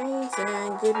your eyes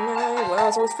and good night. Well,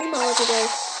 it's always female today.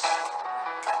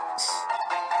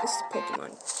 This is a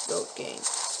Pokemon Go game.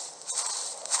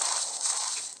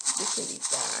 This can be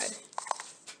bad.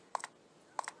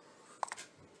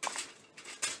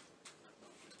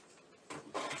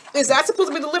 Is that supposed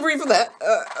to be delivery for the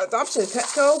adoption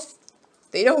Petco?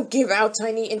 They don't give out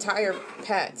tiny entire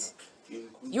pets.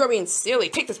 You are being silly.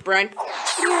 Take this, Brian.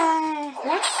 No.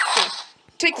 What? Yeah.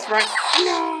 Take this, Brian.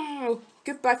 No.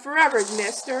 Goodbye forever,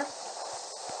 mister.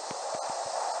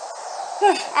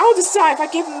 I'll decide if I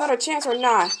give him another chance or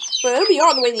not. But it'll be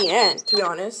all the way to the end, to be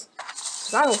honest.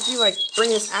 Because I don't feel like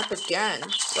bringing this app again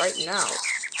right now.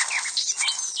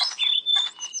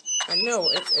 I know,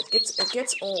 it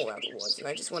gets old afterwards, and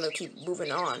I just want to keep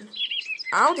moving on.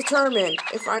 I'll determine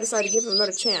if I decide to give him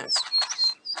another chance.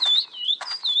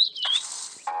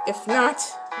 If not,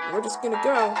 we're just gonna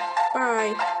go.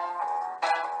 Bye.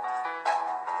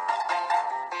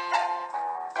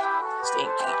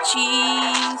 Stinky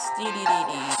cheese.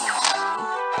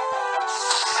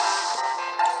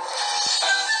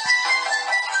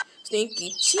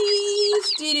 Stinky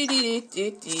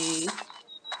cheese.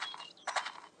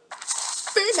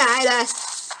 Bernida.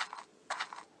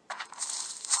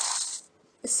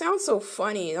 It sounds so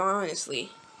funny,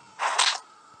 honestly.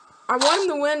 I want him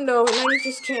to win, though, and now you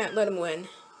just can't let him win.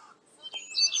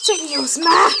 Serious,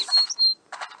 ma?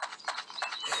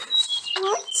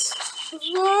 What?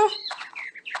 The?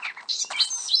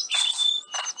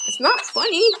 It's not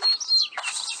funny.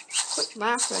 Quit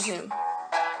laughing at him.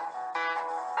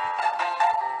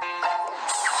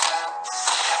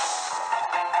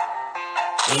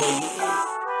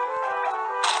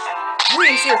 You don't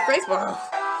even see her face, well.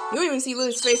 You don't even see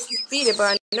Lily's face defeated,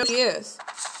 but I know she is.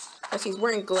 But she's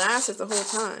wearing glasses the whole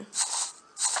time.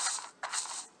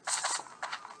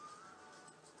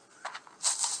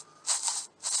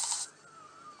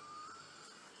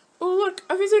 Oh look,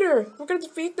 a visitor! We're gonna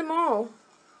defeat them all.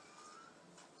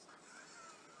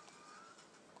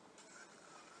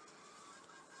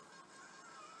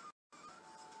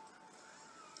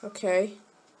 Okay.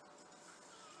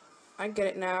 I get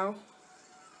it now.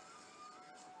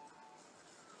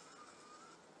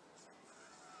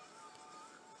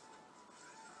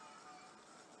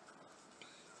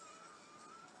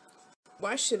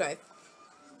 Why should I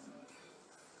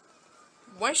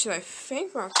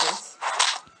think about this?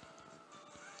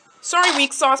 Sorry,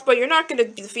 Weak Sauce, but you're not gonna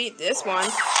defeat this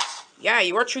one. Yeah,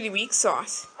 you are truly Weak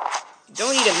Sauce. You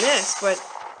don't need a miss, but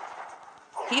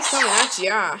he's coming at you,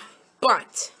 yeah.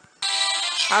 But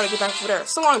how to get back over there?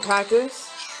 So long, Cactus.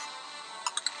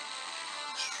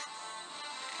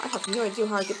 I have no idea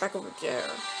how to get back over there.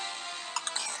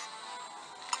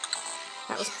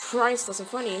 That was priceless and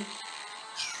funny.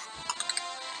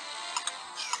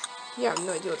 You have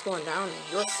no idea what's going down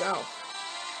yourself.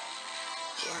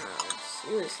 Wow,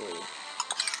 seriously.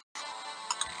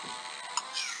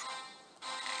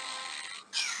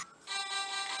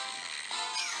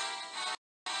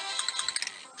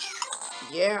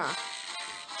 Yeah.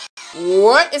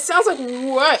 What? It sounds like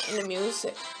what in the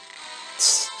music? It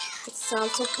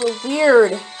sounds super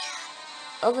weird.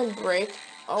 Oven break.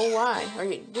 Oh, why are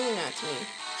you doing that to me?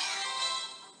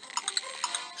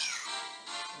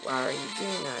 Why are you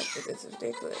doing that? This is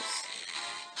ridiculous.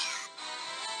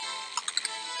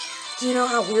 Do you know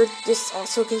how weird this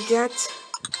also can get?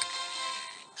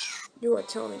 You are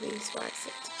telling me these facts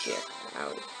to get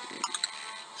out of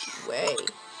the way.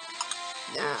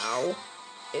 Now,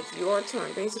 it's your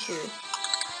turn, basically.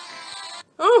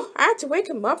 Oh, I had to wake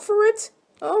him up for it?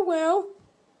 Oh, well.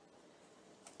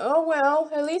 Oh, well.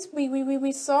 At least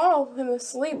we saw him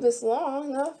asleep this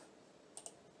long enough.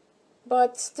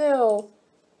 But still,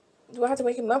 do I have to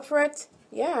wake him up for it?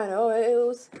 Yeah, no, it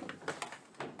was...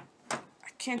 I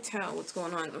can't tell what's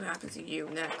going on, what happens to you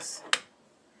next.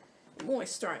 I'm going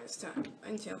to start this time, I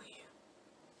can tell you.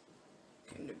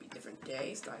 Can there be different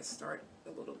days that I start a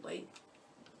little late?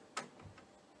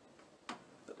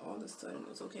 But all of a sudden it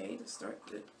was okay to start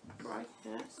the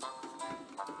broadcast.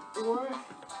 Or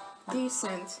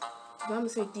decent. If I'm going to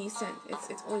say decent,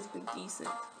 it's always been decent.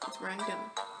 It's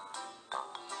random.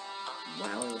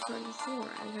 Well, it was right before.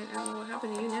 I don't know what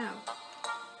happened to you now.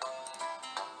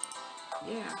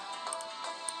 Yeah.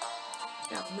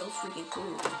 I have no freaking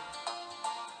clue.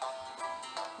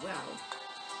 Well,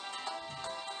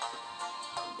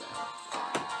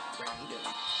 fine. Random.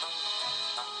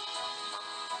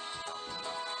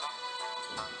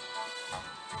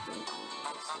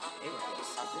 Anyways, this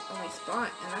is the only spot,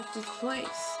 and that's this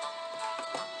place.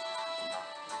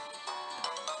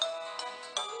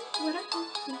 What I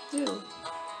can do?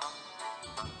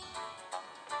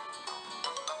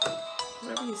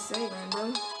 Whatever you say,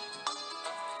 Random.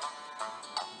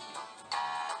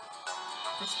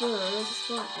 I swear, there's a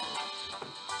spot.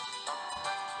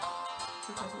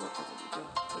 Because what does it do?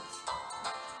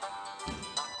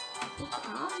 It's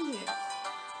obvious.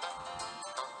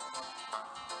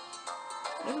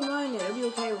 Never mind it. It'll be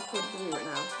okay with 43 right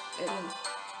now. And then...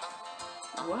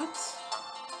 What?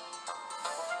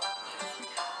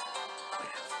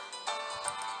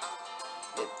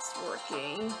 It's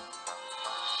working.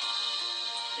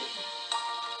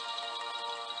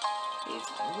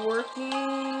 It's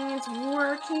working. It's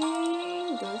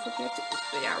working. Don't forget to...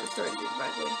 Yeah, we started it, by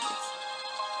the way.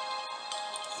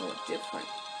 It's so different.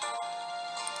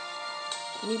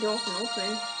 Any dolphin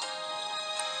open?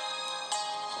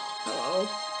 Hello?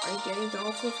 Are you getting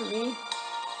dolphin for me?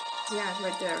 Yeah, it's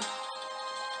right there.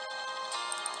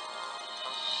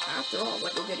 After all,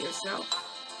 let go get it yourself.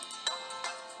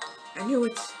 I knew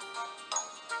it.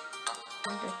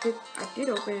 And I did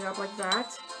open it up like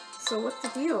that. So what's the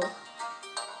deal?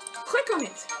 Click on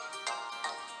it!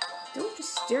 Don't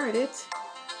just stare at it.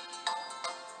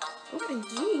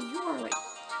 OMG, you are like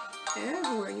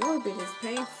everywhere. Your bit is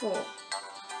painful.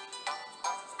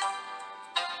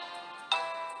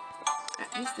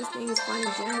 At least this thing is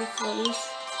finding damage for at least.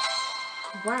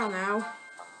 Wow now.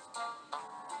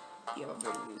 The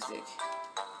elevator music.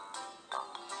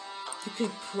 You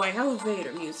could play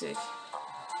elevator music.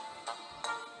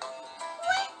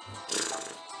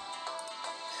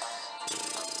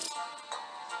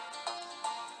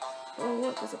 Oh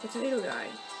look, there's a potato guy.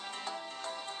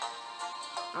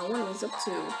 I wonder what he's up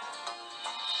to.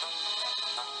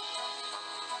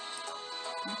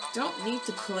 You don't need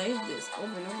to play this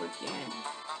over and over again.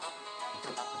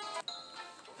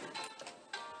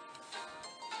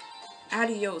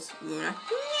 Adios, Luna.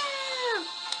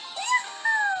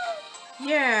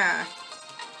 Yeah.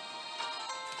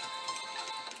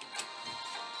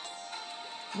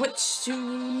 What's to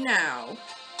now?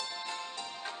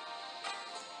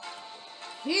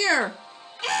 Here.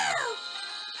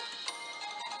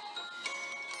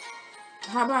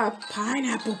 How about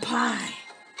pineapple pie?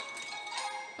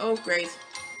 Oh, great.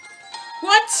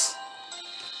 What?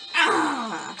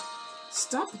 Ah!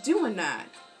 Stop doing that.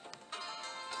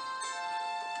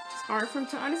 It's hard for him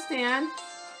to understand.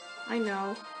 I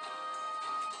know.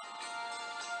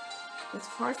 It's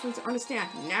hard for him to understand.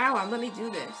 Now, let me do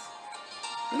this.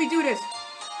 Let me do this.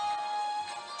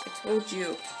 I told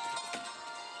you.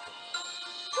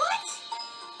 What?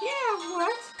 Yeah,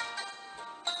 what?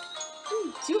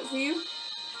 Do it for you.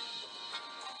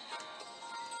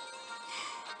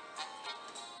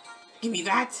 Give me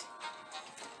that.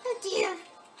 Oh dear.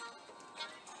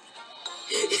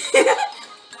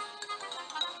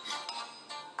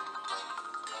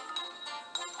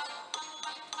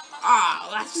 Ah,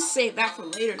 let's just save that for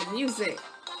later, the music.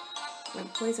 When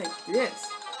it plays like this.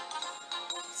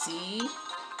 See?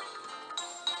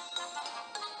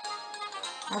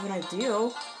 I have an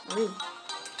ideal. Ooh.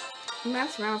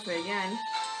 Mess around with it again.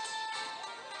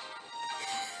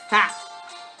 Ha!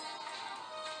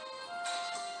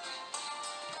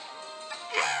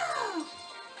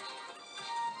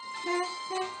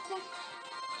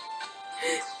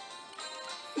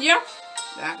 Yep,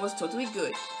 that was totally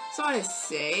good. So I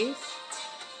say,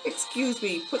 excuse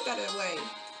me, put that away.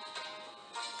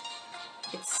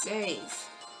 It says,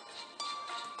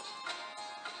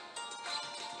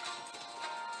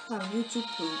 oh, YouTube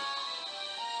poop.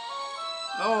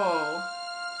 Oh.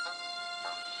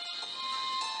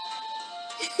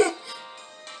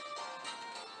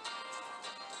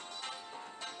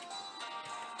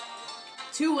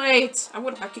 Too late. I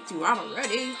would have kicked you out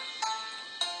already.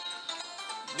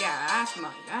 Yeah, that's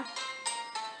my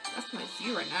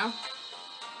view right now.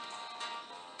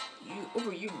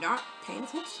 You not paying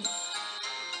attention.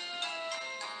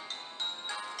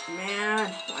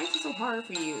 Man, why is it so hard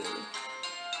for you?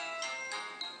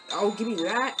 Oh, give me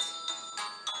that.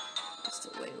 That's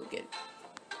the way we'll get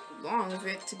along with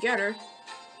it together.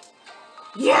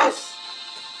 Yes!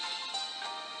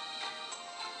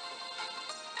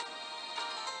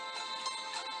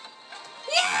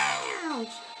 Yeah!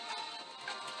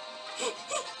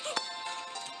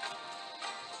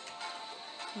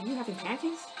 Are you having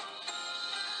pancakes?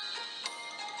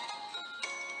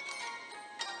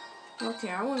 Okay,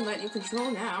 I won't let you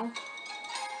control now.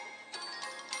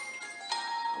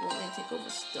 I won't let you take over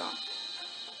stuff.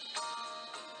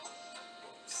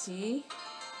 See?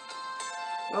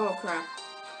 Oh crap.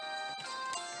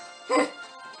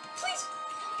 Please!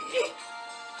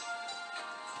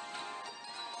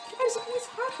 Why does it always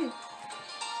happen?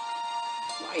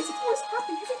 Why is it always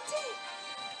happening every day?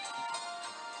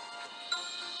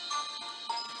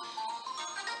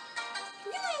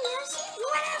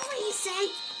 Whatever you say,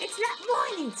 it's not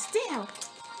morning still.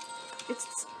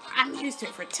 I'm used to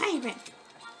it for timing.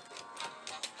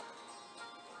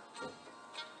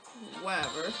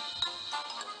 Whatever.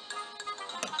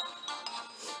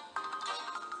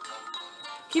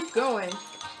 Keep going.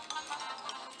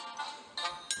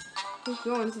 Keep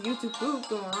going. This YouTube food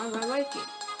going on. I like it.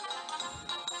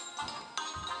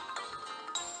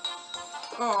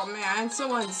 Oh man,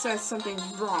 someone says something's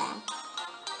wrong.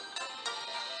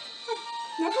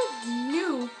 I never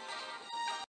knew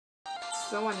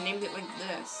someone named it like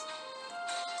this.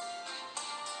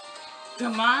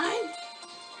 Come on.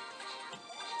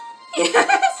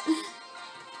 Yes!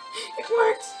 It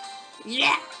worked!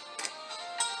 Yeah!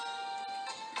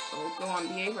 Oh, go on,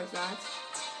 behave like that.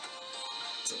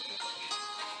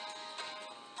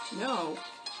 No.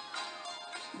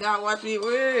 Now watch me.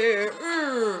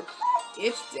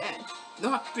 It's dead.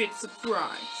 Not a bit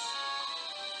surprise.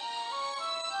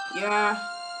 Yeah.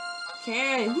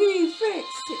 Can we fix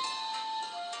it?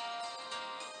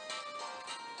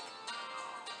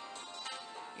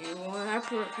 It won't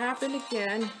happen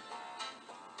again.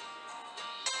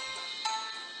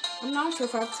 I'm not sure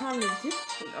if I have time to do it.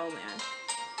 Oh man.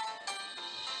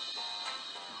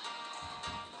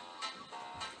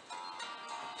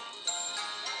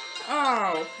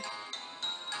 Oh.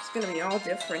 It's gonna be all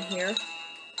different here.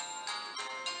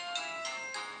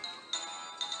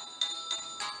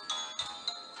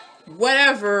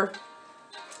 Whatever.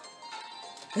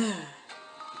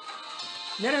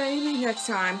 Maybe next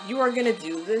time you are gonna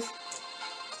do this.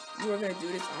 You are gonna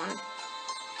do this on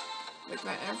like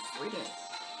that every day.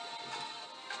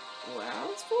 Well,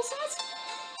 it's full set.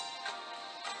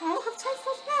 I don't have time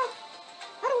for it now.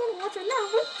 I don't want to watch it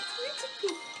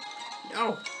now.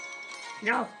 No.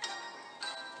 No.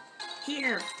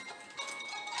 Here.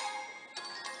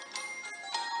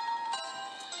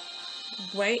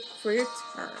 Wait for your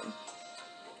turn.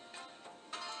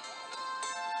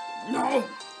 No.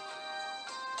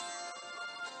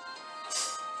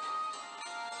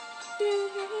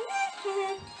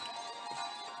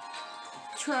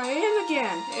 Try it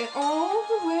again, and all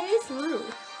the way through.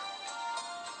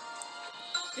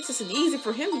 This isn't easy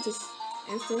for him this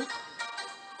instant.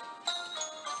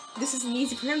 This isn't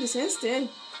easy for him this instant.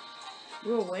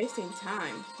 We're wasting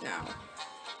time now.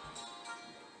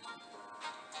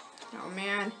 Oh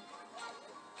man.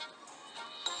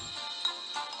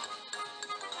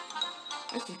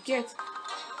 That's what you get.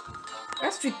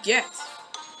 That's what you get.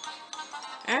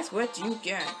 That's what you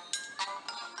get.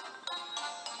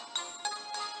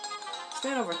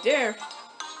 Stand over there.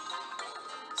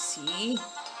 See?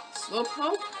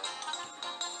 Slowpoke?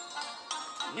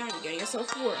 Now you get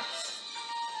yourself worse.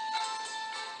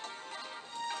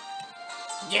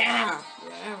 Yeah!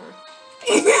 Whatever.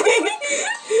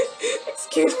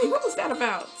 Excuse me, what was that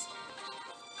about?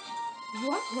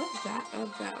 What was that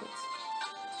about?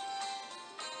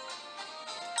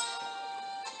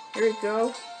 Here we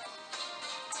go.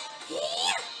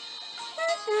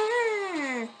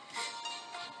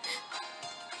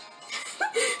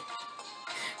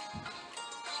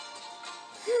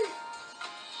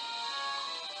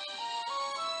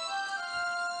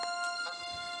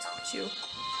 Told you.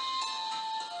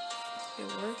 It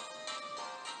worked.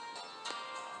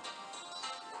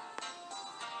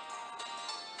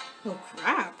 Oh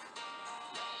crap.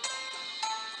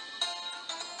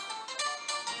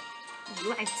 You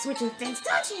like switching things,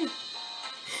 don't you?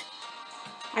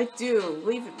 I do.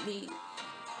 Leave it be.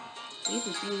 Leave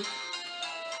it be.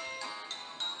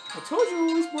 I told you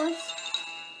it was worth.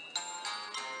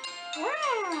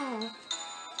 Wow.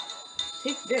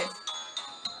 Take this.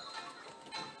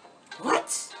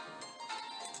 What?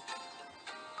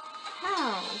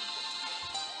 How?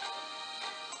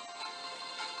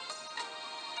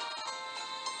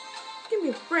 Give me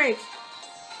a break.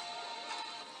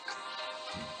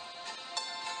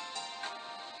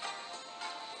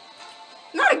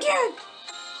 Not again!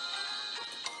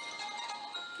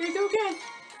 Here you go again.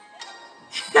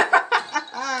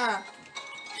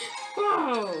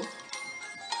 Whoa.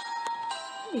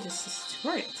 Let me just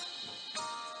destroy it.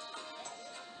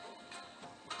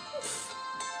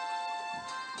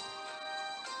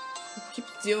 Keep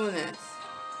doing this.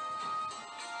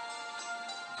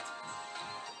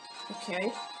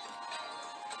 Okay.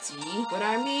 See what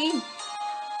I mean?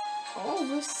 All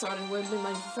of a sudden it would have been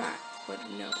like that, but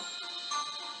no. I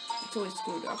totally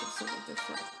screwed up. It's something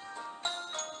different.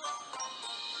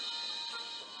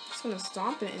 Just gonna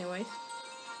stomp it anyway.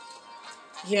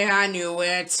 Yeah, I knew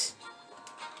it.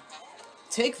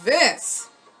 Take this.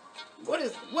 What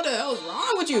the hell is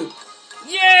wrong with you?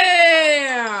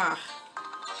 Yeah!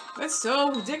 That's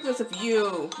so ridiculous of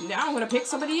you. Now I'm gonna pick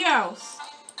somebody else.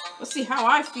 Let's see how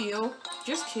I feel.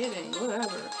 Just kidding.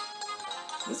 Whatever.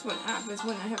 This one happens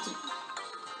when I have to.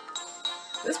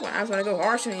 This one happens when I go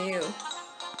harsh on you.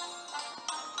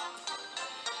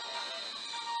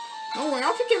 Don't worry,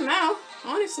 I'll kick him out.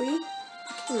 Honestly,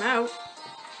 I'll kick him out.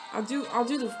 I'll do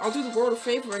the world a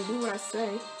favor and do what I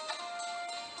say.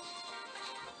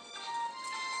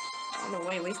 I don't know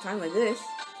why you waste time like this.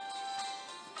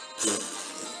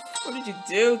 What did you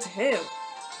do to him?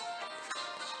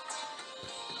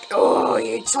 Oh,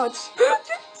 you touch. The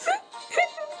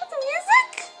music.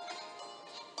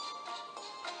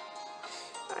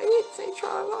 I didn't say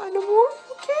tra-la no more.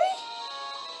 Okay.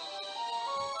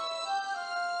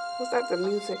 Was that the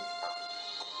music?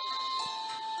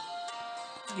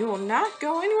 You will not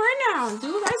go anywhere now and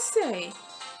do what I say.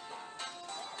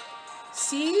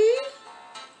 See?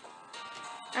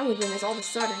 I would have been this all of a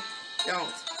sudden.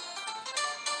 Don't.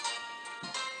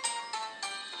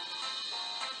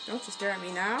 Don't you stare at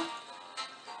me now.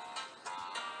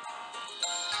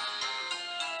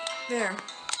 There.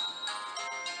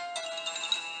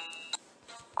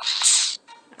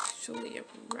 Actually, I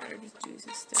would rather just do this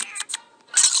instead.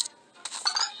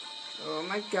 Oh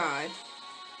my god.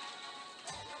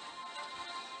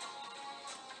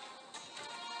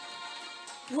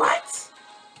 What?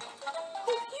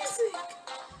 Oh, music.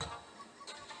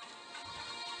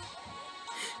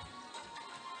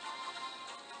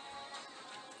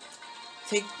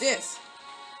 Take this.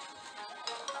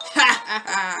 Ha ha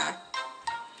ha.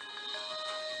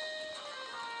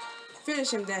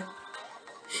 Finish him then.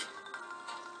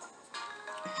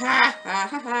 Ha ha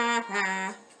ha ha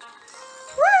ha.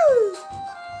 Woo!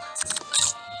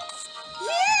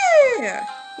 Yeah!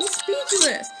 He's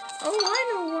speechless. Oh, I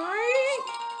know why.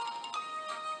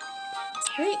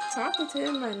 Wait, talking to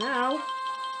him right now.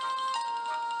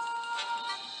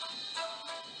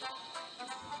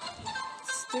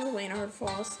 Still waiting for her to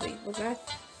fall asleep. Was that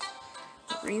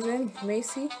the reason,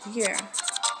 Macy? Yeah.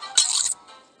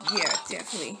 Yeah,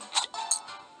 definitely.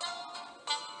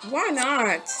 Why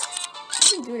not?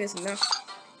 You've been doing this enough.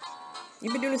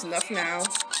 You've been doing this enough now.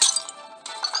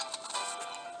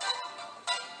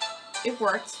 It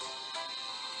worked.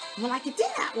 Well, like it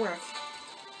did not work.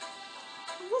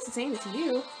 I wasn't saying it to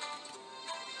you.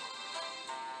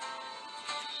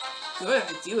 Good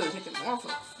idea to take it off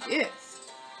of this.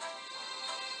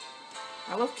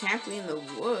 I love camping in the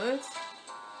woods.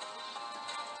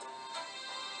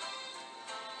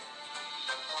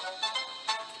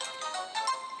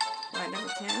 I never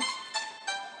camped.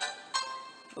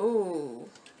 Oh.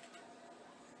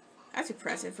 That's a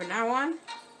present for now on.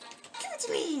 Give it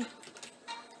to me!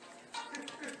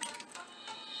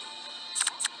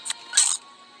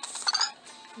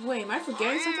 Wait, am I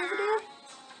forgetting something over there?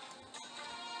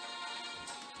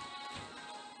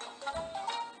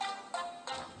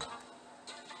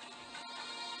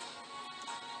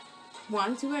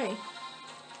 One, two, A.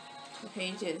 The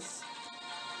pages.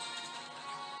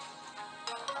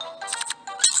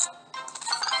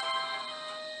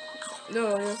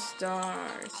 No, your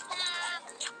stars.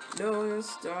 No, your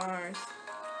stars.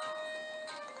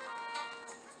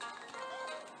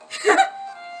 Give me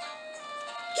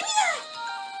that!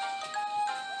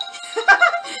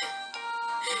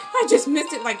 I just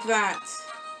missed it like that.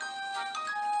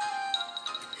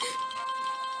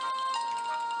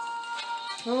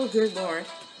 Oh, good lord.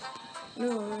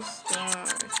 No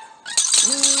stars.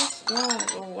 No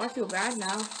stars. Oh, I feel bad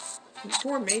now.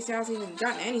 Poor Macy hasn't even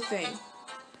gotten anything.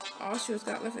 All she was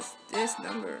got left is this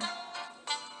number.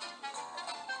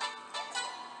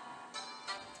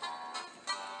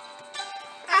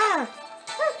 Ah!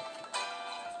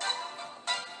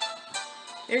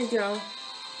 There you go.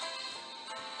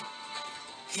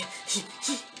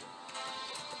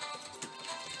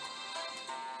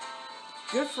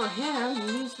 Good for him.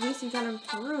 At least he got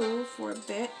improved for a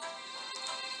bit.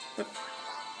 But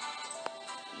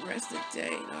the rest of the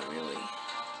day, not really.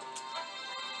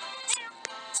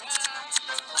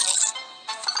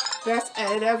 Best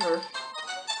edit ever.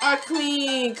 A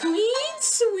clean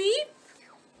sweep.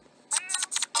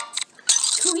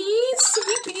 Clean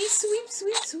sweepity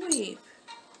sweep.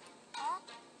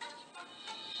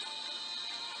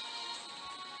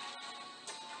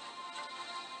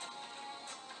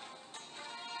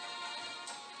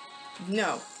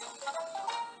 No.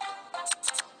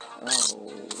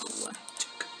 Oh.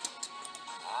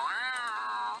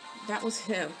 That was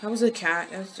him. That was a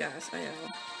cat. That was Jazz. I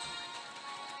know.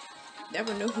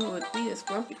 Never knew who would be this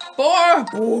grumpy.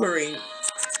 Boring.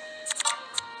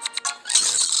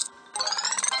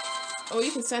 Oh,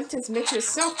 you can sentence mix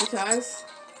yourself because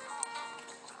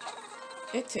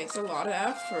it takes a lot of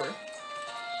effort.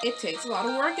 It takes a lot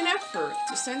of work and effort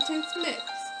to sentence mix.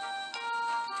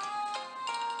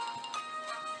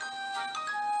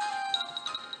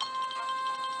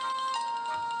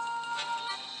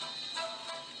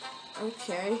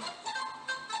 Okay.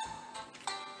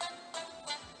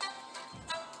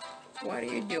 What are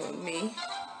you doing, me?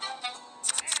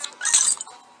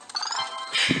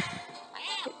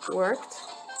 worked.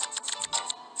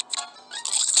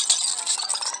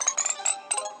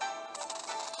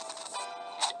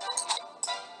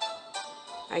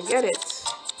 I get it.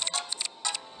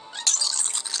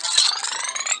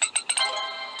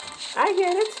 I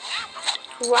get it.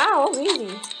 Wow,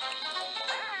 easy.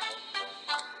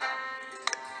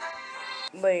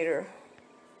 Later.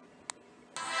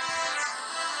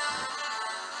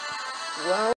 Well.